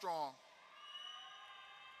Armstrong.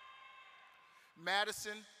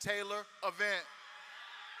 Madison Taylor Event.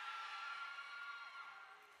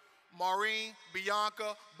 Maureen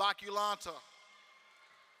Bianca Baculanta.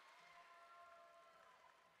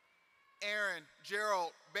 Aaron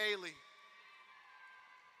Gerald Bailey.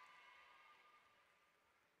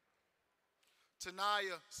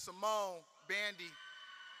 Tanaya Simone Bandy.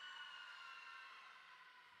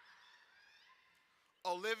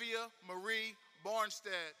 Olivia Marie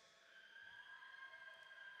Barnstead.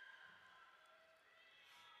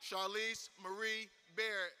 Charlize Marie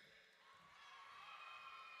Barrett.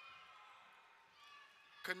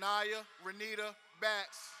 Kanaya Renita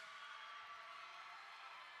Batts.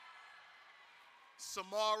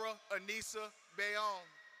 Samara Anissa Bayonne.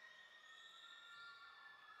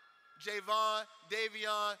 Javon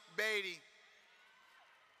Davion Beatty.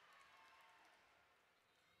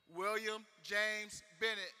 William James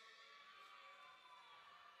Bennett.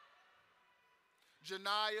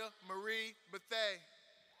 Janaya Marie Bethay.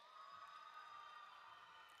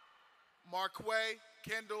 Marquay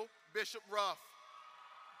Kendall Bishop Ruff.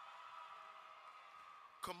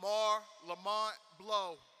 Kamar Lamont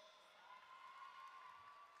Blow.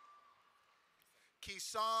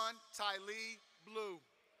 Keesan Tylee Blue.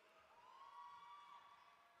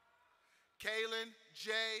 Kaylin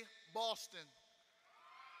J. Boston.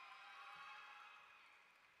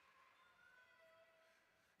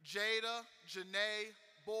 Jada Janae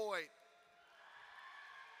Boyd.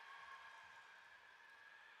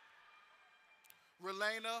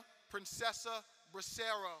 Relena Princessa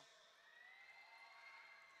Bracero.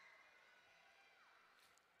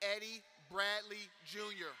 Eddie Bradley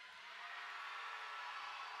Jr.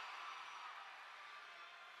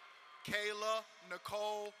 Kayla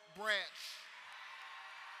Nicole Branch.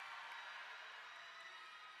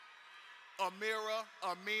 Amira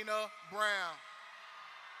Amina Brown.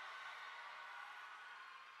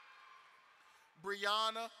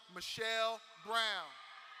 Brianna Michelle Brown.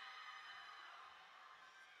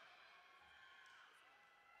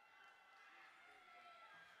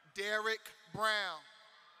 Derek Brown.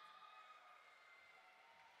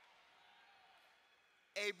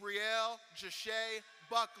 Abrielle Jashay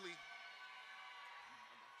Buckley.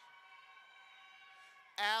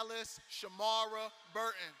 Alice Shamara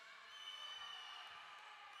Burton.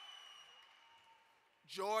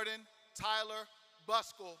 Jordan Tyler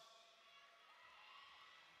Buskell.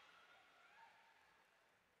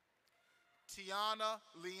 Tiana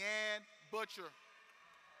Leanne Butcher.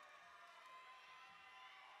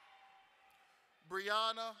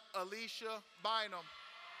 Brianna Alicia Bynum.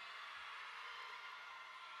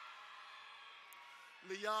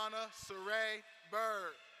 Liana Saray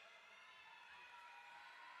Bird.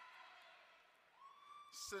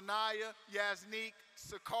 Sanaya Yasnik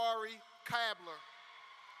Sakari Kabler.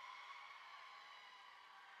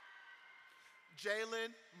 Jalen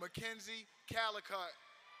Mackenzie Calicut.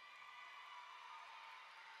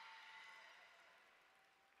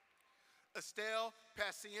 Estelle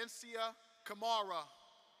Paciencia Kamara.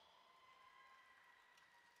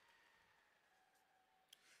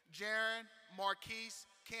 Jaron Marquise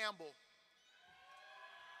Campbell.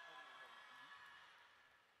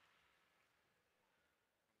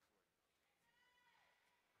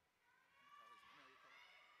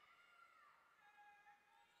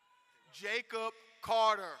 Jacob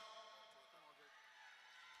Carter.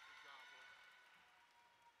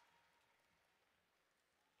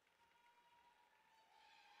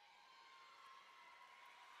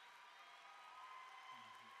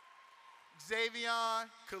 Xavion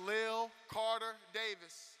Khalil Carter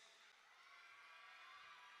Davis.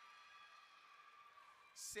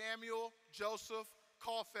 Samuel Joseph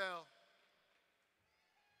Caulfield.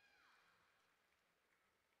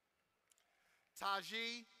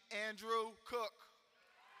 Taji Andrew Cook.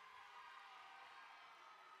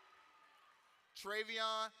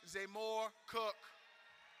 Travion Zamore Cook.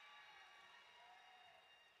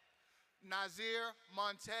 Nazir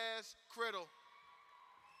Montez Criddle.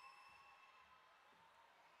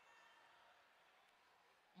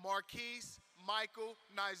 Marquise Michael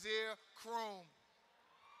Nazir Kroom.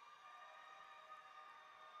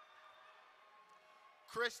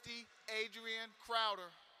 Christy Adrian Crowder.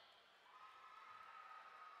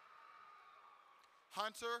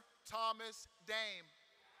 Hunter Thomas Dame.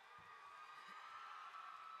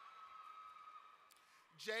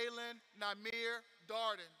 Jalen Namir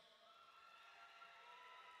Darden.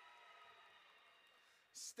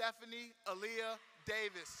 Stephanie Aaliyah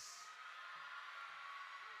Davis.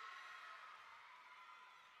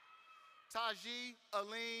 Taji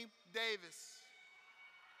Aleem Davis.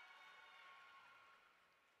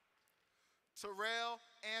 Terrell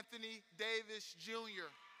Anthony Davis Jr.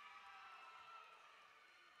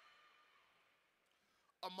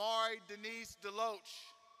 Amari Denise Deloach.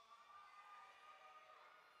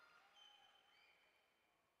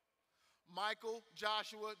 Michael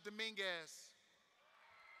Joshua Dominguez.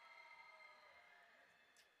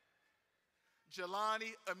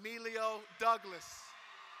 Jelani Emilio Douglas.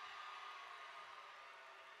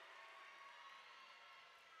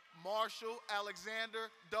 Marshall Alexander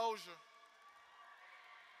Dozier.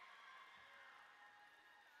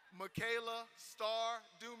 Michaela Starr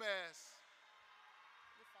Dumas.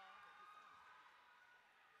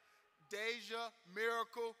 Deja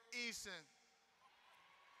Miracle Eason.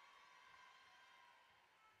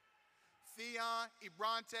 Theon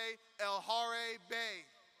Ibrante Elhare Bay.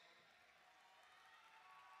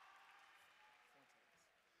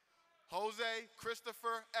 Jose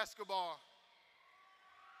Christopher Escobar.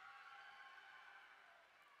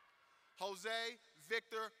 Jose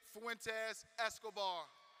Victor Fuentes Escobar.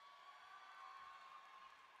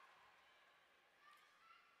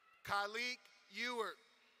 Khalik Ewert.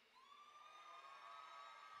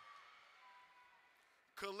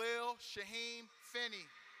 Khalil Shaheem Finney.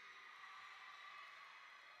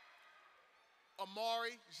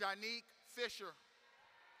 Amari Janique Fisher.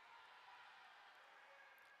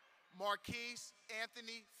 Marquise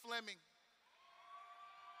Anthony Fleming.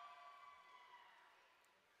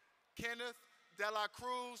 Kenneth De La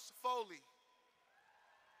Cruz Foley.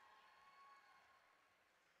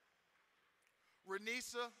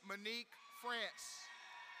 Renisa Monique France.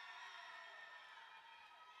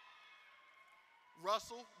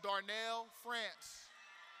 Russell Darnell France.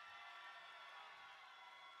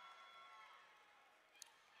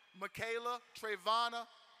 Michaela Trevana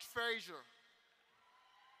Frazier.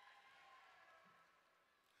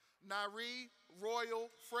 Nari Royal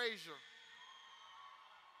Frazier.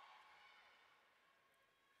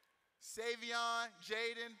 Savion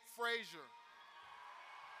Jaden Frazier.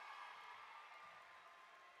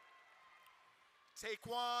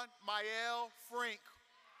 Taquan Mael Frink.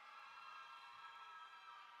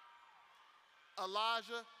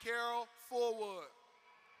 Elijah Carroll Forwood.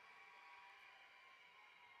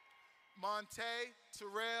 Monte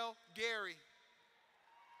Terrell Gary.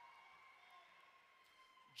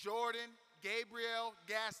 Jordan Gabriel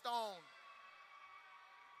Gaston.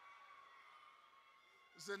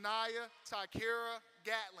 Zanaya Takira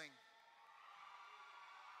Gatling.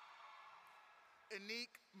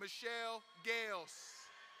 Anique Michelle Gales.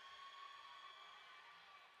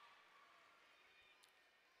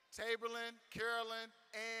 Taberlyn Carolyn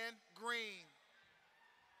Ann Green.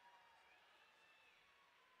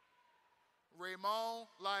 Raymond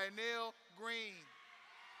Lionel Green.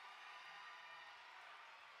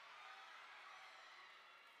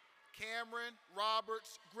 Cameron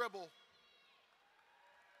Roberts Gribble.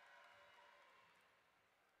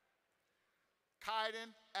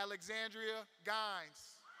 Kaiden Alexandria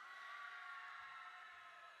Gines.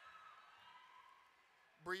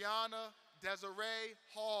 Brianna Desiree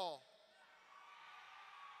Hall.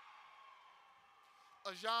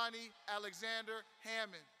 Ajani Alexander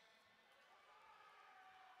Hammond.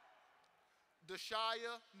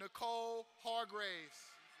 Deshaya Nicole Hargraves.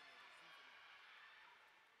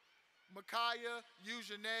 Micaiah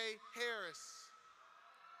Eugene Harris.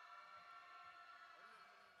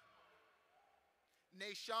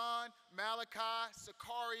 Nashawn Malachi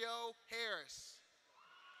Sicario Harris.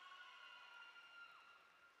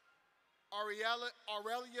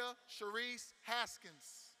 Aurelia Sharice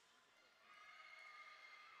Haskins.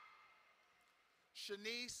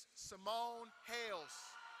 Shanice Simone Hales.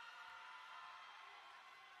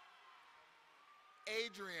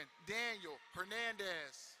 Adrian Daniel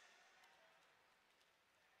Hernandez.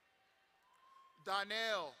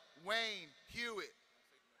 Donnell Wayne Hewitt.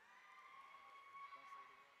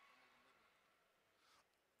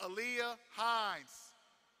 Aaliyah Hines.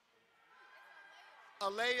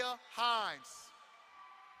 Alea Hines.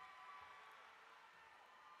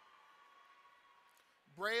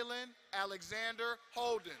 Braylon Alexander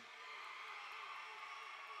Holden.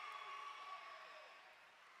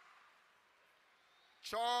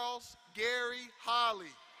 Charles Gary Holly.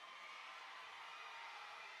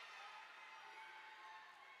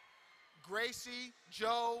 Gracie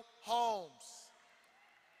Joe Holmes.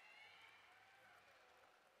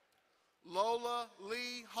 Lola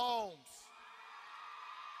Lee Holmes.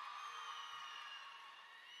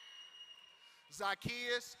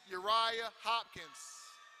 Zacchaeus Uriah Hopkins.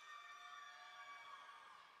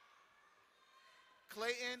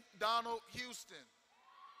 Clayton Donald Houston.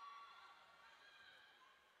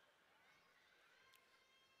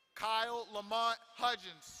 Kyle Lamont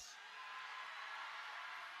Hudgens.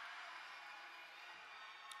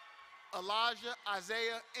 Elijah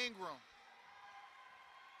Isaiah Ingram.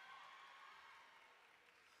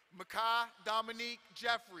 Makai Dominique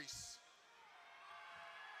Jeffries.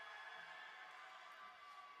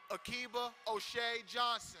 Akiba O'Shea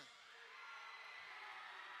Johnson.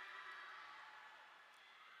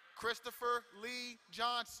 Christopher Lee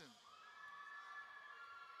Johnson.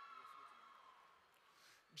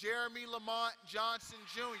 Jeremy Lamont Johnson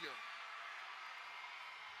Jr.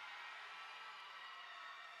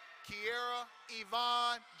 Kiera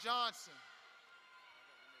Yvonne Johnson.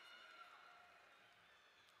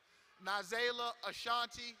 Nazela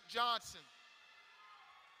Ashanti Johnson.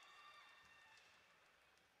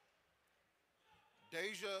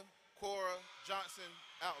 Deja Cora Johnson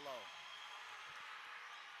Outlaw.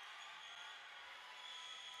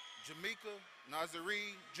 Jamaica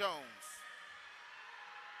Nazaree Jones.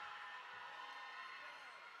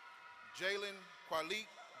 Jalen Qualik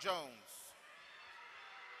Jones.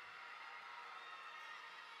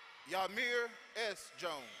 Yamir S.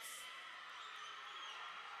 Jones.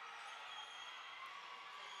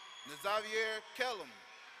 Nazavier Kellum.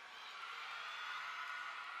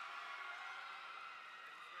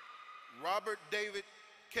 Robert David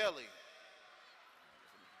Kelly.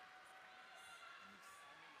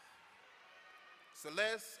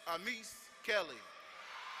 Celeste Amis Kelly.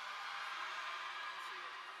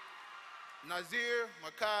 Nazir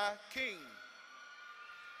Makai King.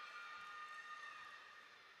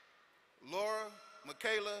 Laura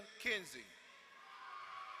Michaela Kinsey.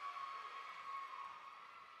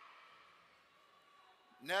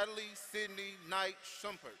 Natalie Sydney Knight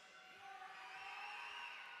Shumpert.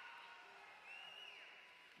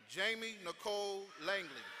 Jamie Nicole Langley.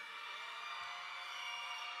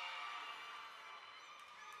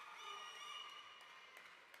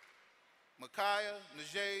 Micaiah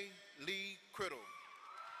Najee Lee Criddle.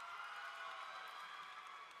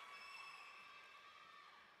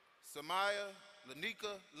 Samaya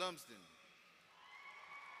Lanika Lumsden.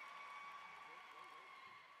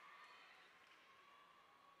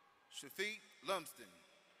 Shafiq Lumsden.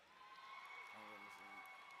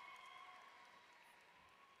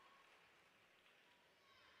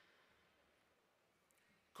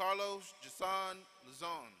 Carlos Jason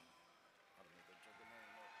Lazon.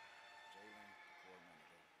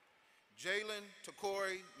 Jalen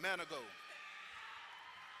Takori Manigo.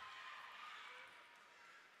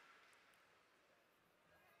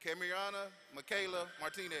 Camiana Michaela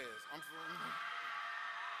Martinez. I'm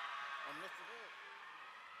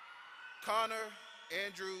Connor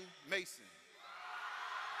Andrew Mason.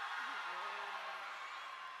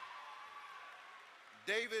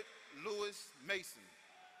 David Lewis Mason.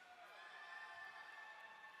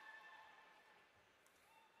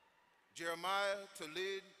 Jeremiah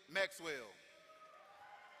Talid Maxwell.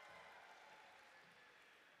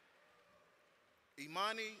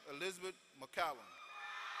 Imani Elizabeth McCallum.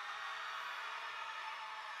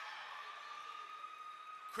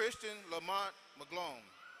 Christian Lamont McGlone.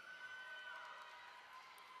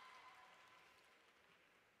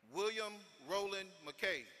 William Roland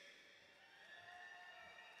McKay.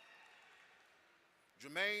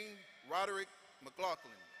 Jermaine Roderick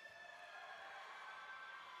McLaughlin.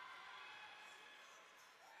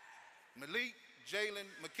 Malik Jalen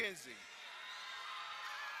McKenzie.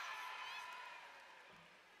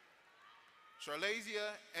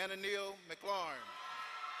 Charlasia Ananil McLaurin.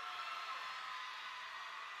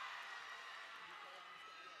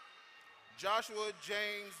 Joshua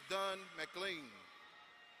James Dunn McLean.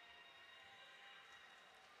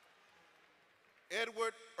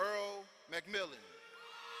 Edward Earl McMillan.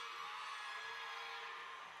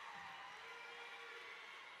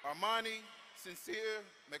 Armani Sincere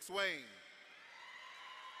McSwain.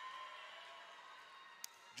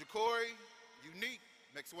 Jacory Unique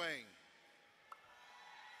McSwain.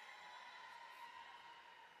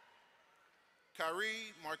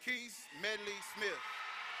 Kyrie Marquise Medley Smith.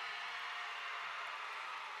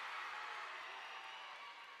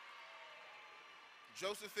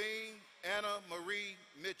 Josephine Anna Marie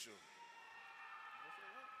Mitchell.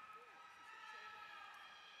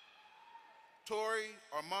 Tori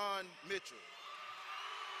Armand Mitchell.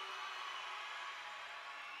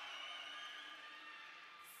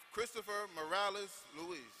 Christopher Morales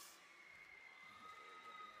Luis.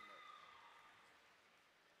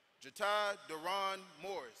 Jatai Duran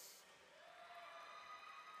Morris.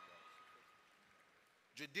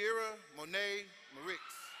 Jadira Monet Marix.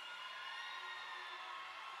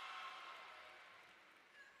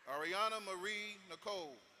 Ariana Marie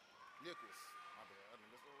Nicole Nichols. My bad, I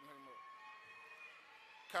didn't mess the whole name up.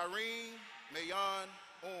 Kyrene Mayon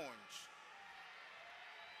Orange.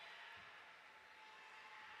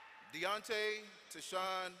 Deontay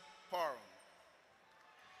Tashawn Parham.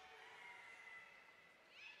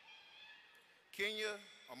 Kenya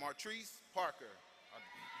Amartrice Parker.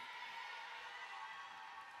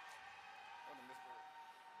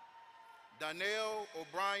 Donnell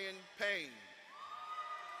O'Brien Payne.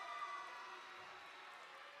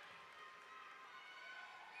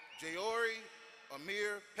 Jayori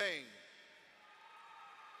Amir Payne.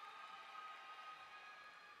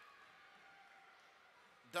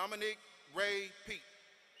 Dominic Ray Peet.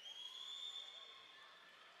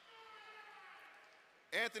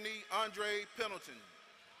 Anthony Andre Pendleton.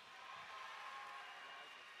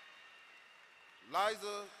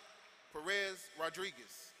 Liza Perez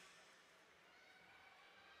Rodriguez.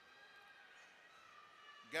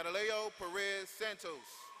 Galileo Perez Santos.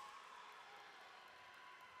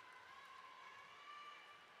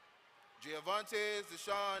 Giovantes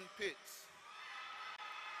Deshaun Pitts.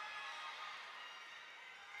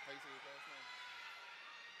 How you say his last name?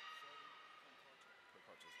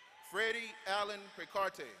 Freddie Allen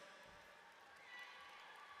Precarte.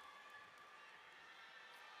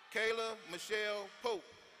 Kayla Michelle Pope.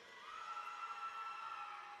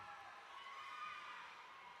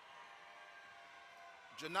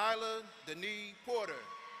 Janila Denise Porter.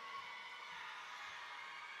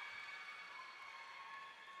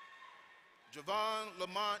 Javon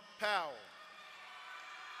Lamont Powell.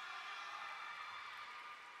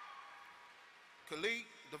 Khalid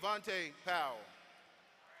Devontae Powell.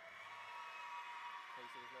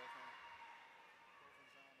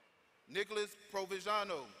 Nicholas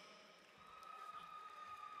Provenzano.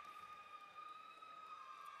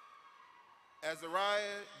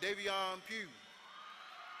 Azariah Davion Pugh.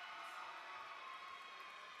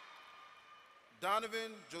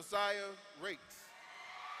 Donovan Josiah Rakes.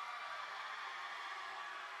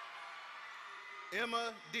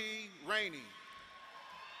 Emma D. Rainey.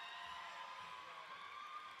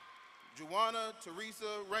 Juana Teresa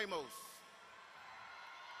Ramos.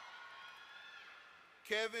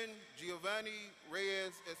 Kevin Giovanni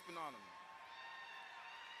Reyes Espinano.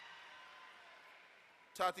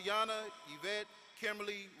 Tatiana Yvette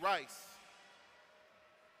Kimberly Rice.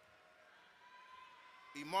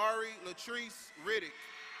 Imari Latrice Riddick.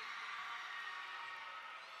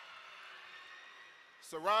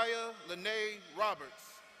 Soraya Lene Roberts.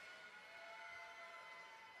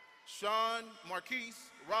 Sean Marquise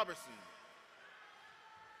Robertson.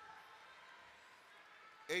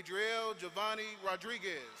 Adriel Giovanni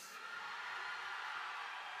Rodriguez.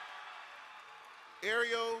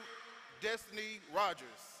 Ariel Destiny Rogers.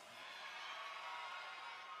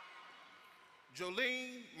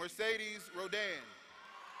 Jolene Mercedes Rodan.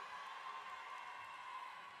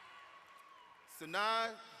 Sanaa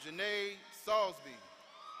Janae Salisbury.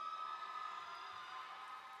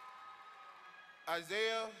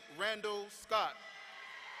 Isaiah Randall Scott.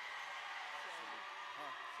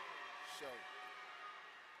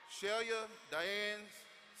 Shelia Diane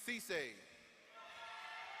Cisse.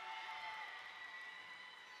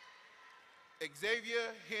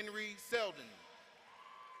 Xavier Henry Selden.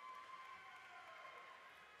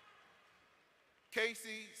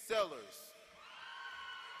 Casey Sellers.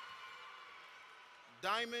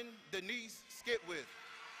 Diamond Denise Skipwith.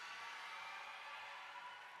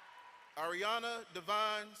 Ariana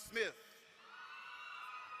Devine Smith.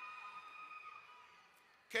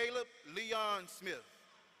 Caleb Leon Smith.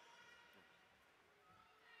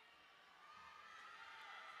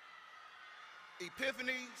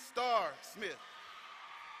 Epiphany Star Smith.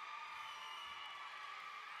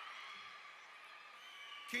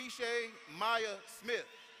 Keisha Maya Smith.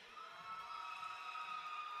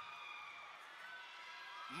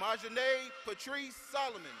 Marjanae Patrice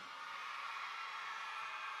Solomon.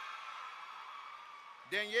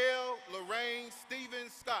 Danielle Lorraine Stephen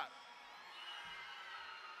Scott.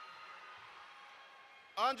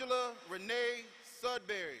 Angela Renee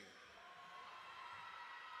Sudbury.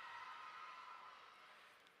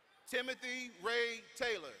 Timothy Ray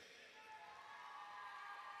Taylor.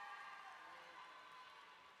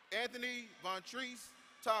 Anthony Vontrice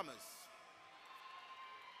Thomas.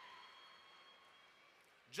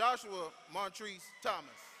 Joshua Montrice Thomas.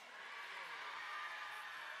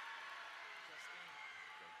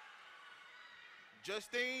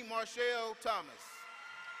 Justine Marshall Thomas.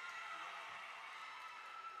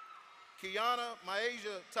 Kiana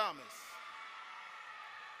Maeja Thomas.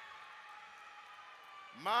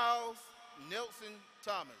 Miles Nelson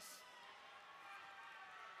Thomas.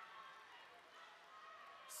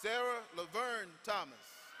 Sarah Laverne Thomas.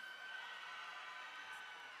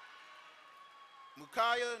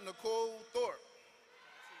 Mukaya Nicole Thorpe.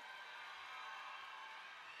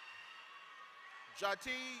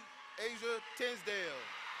 Jati Asia Tinsdale.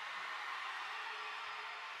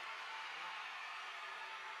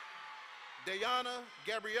 Dayana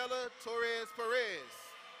Gabriela Torres Perez.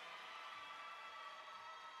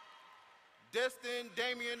 Destin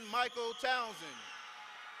Damian Michael Townsend.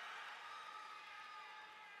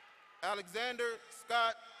 Alexander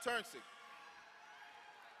Scott Turnsick.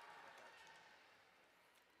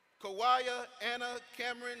 Kawaya Anna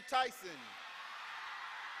Cameron Tyson.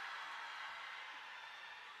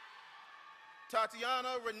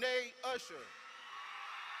 Tatiana Renee Usher.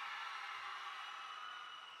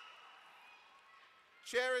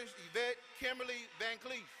 Cherish Yvette Kimberly Van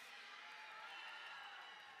Cleef.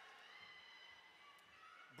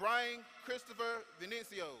 Brian Christopher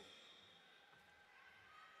Vinicio.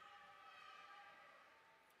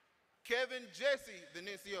 Kevin Jesse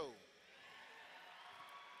Vinicio.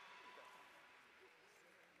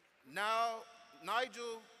 Now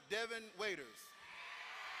Nigel Devin Waiters.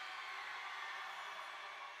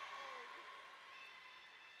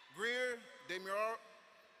 Greer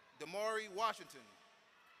Demari Washington.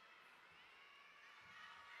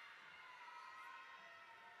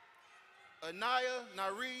 Anaya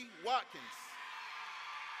Nari Watkins.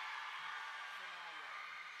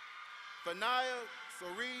 Fanaya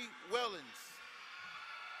Sori Wellens.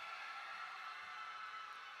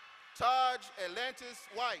 Taj Atlantis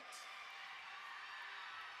White.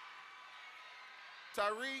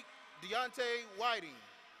 Tyreek Deontay Whiting.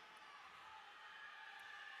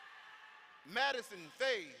 Madison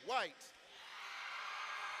Faye White.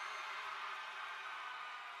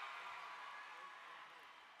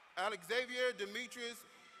 Alexavier Demetrius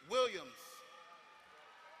Williams.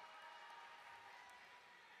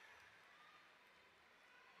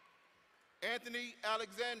 Anthony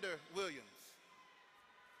Alexander Williams.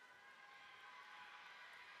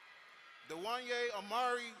 Dewanye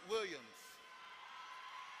Amari Williams.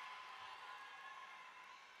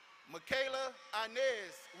 Michaela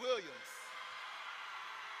Inez Williams.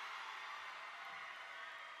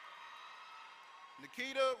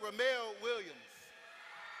 Nikita Ramel Williams.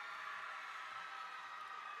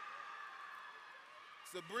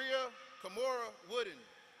 Sabria Kamora Wooden.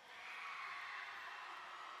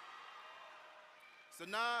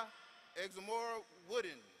 Sanaa Examora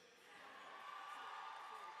Wooden.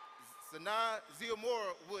 Sanaa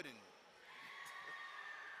Ziamora Wooden.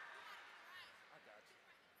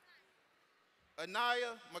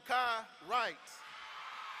 Anaya Makai Wright.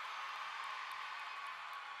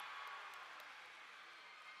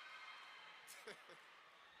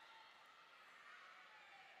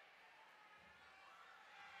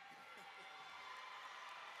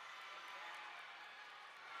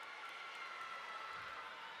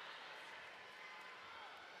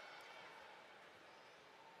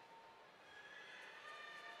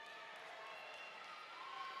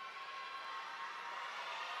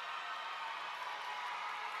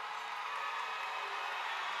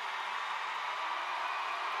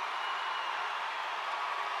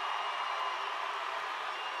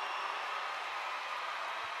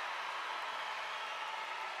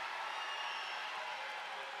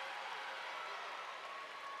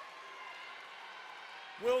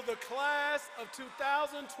 Will the class of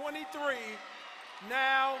 2023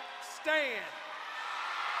 now stand?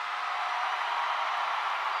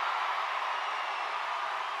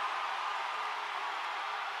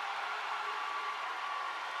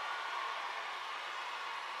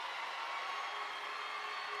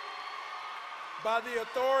 By the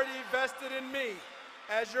authority vested in me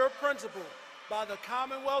as your principal, by the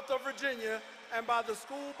Commonwealth of Virginia, and by the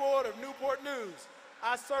School Board of Newport News,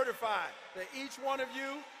 I certify that each one of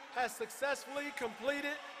you has successfully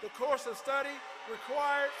completed the course of study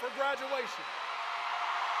required for graduation.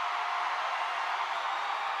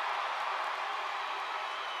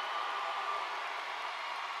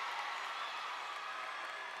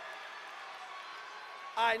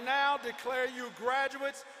 I now declare you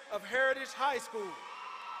graduates of Heritage High School.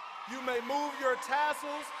 You may move your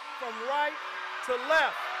tassels from right to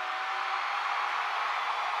left.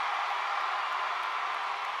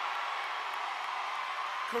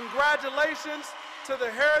 Congratulations to the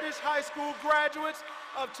Heritage High School graduates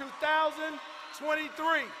of 2023.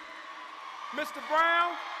 Mr.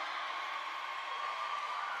 Brown,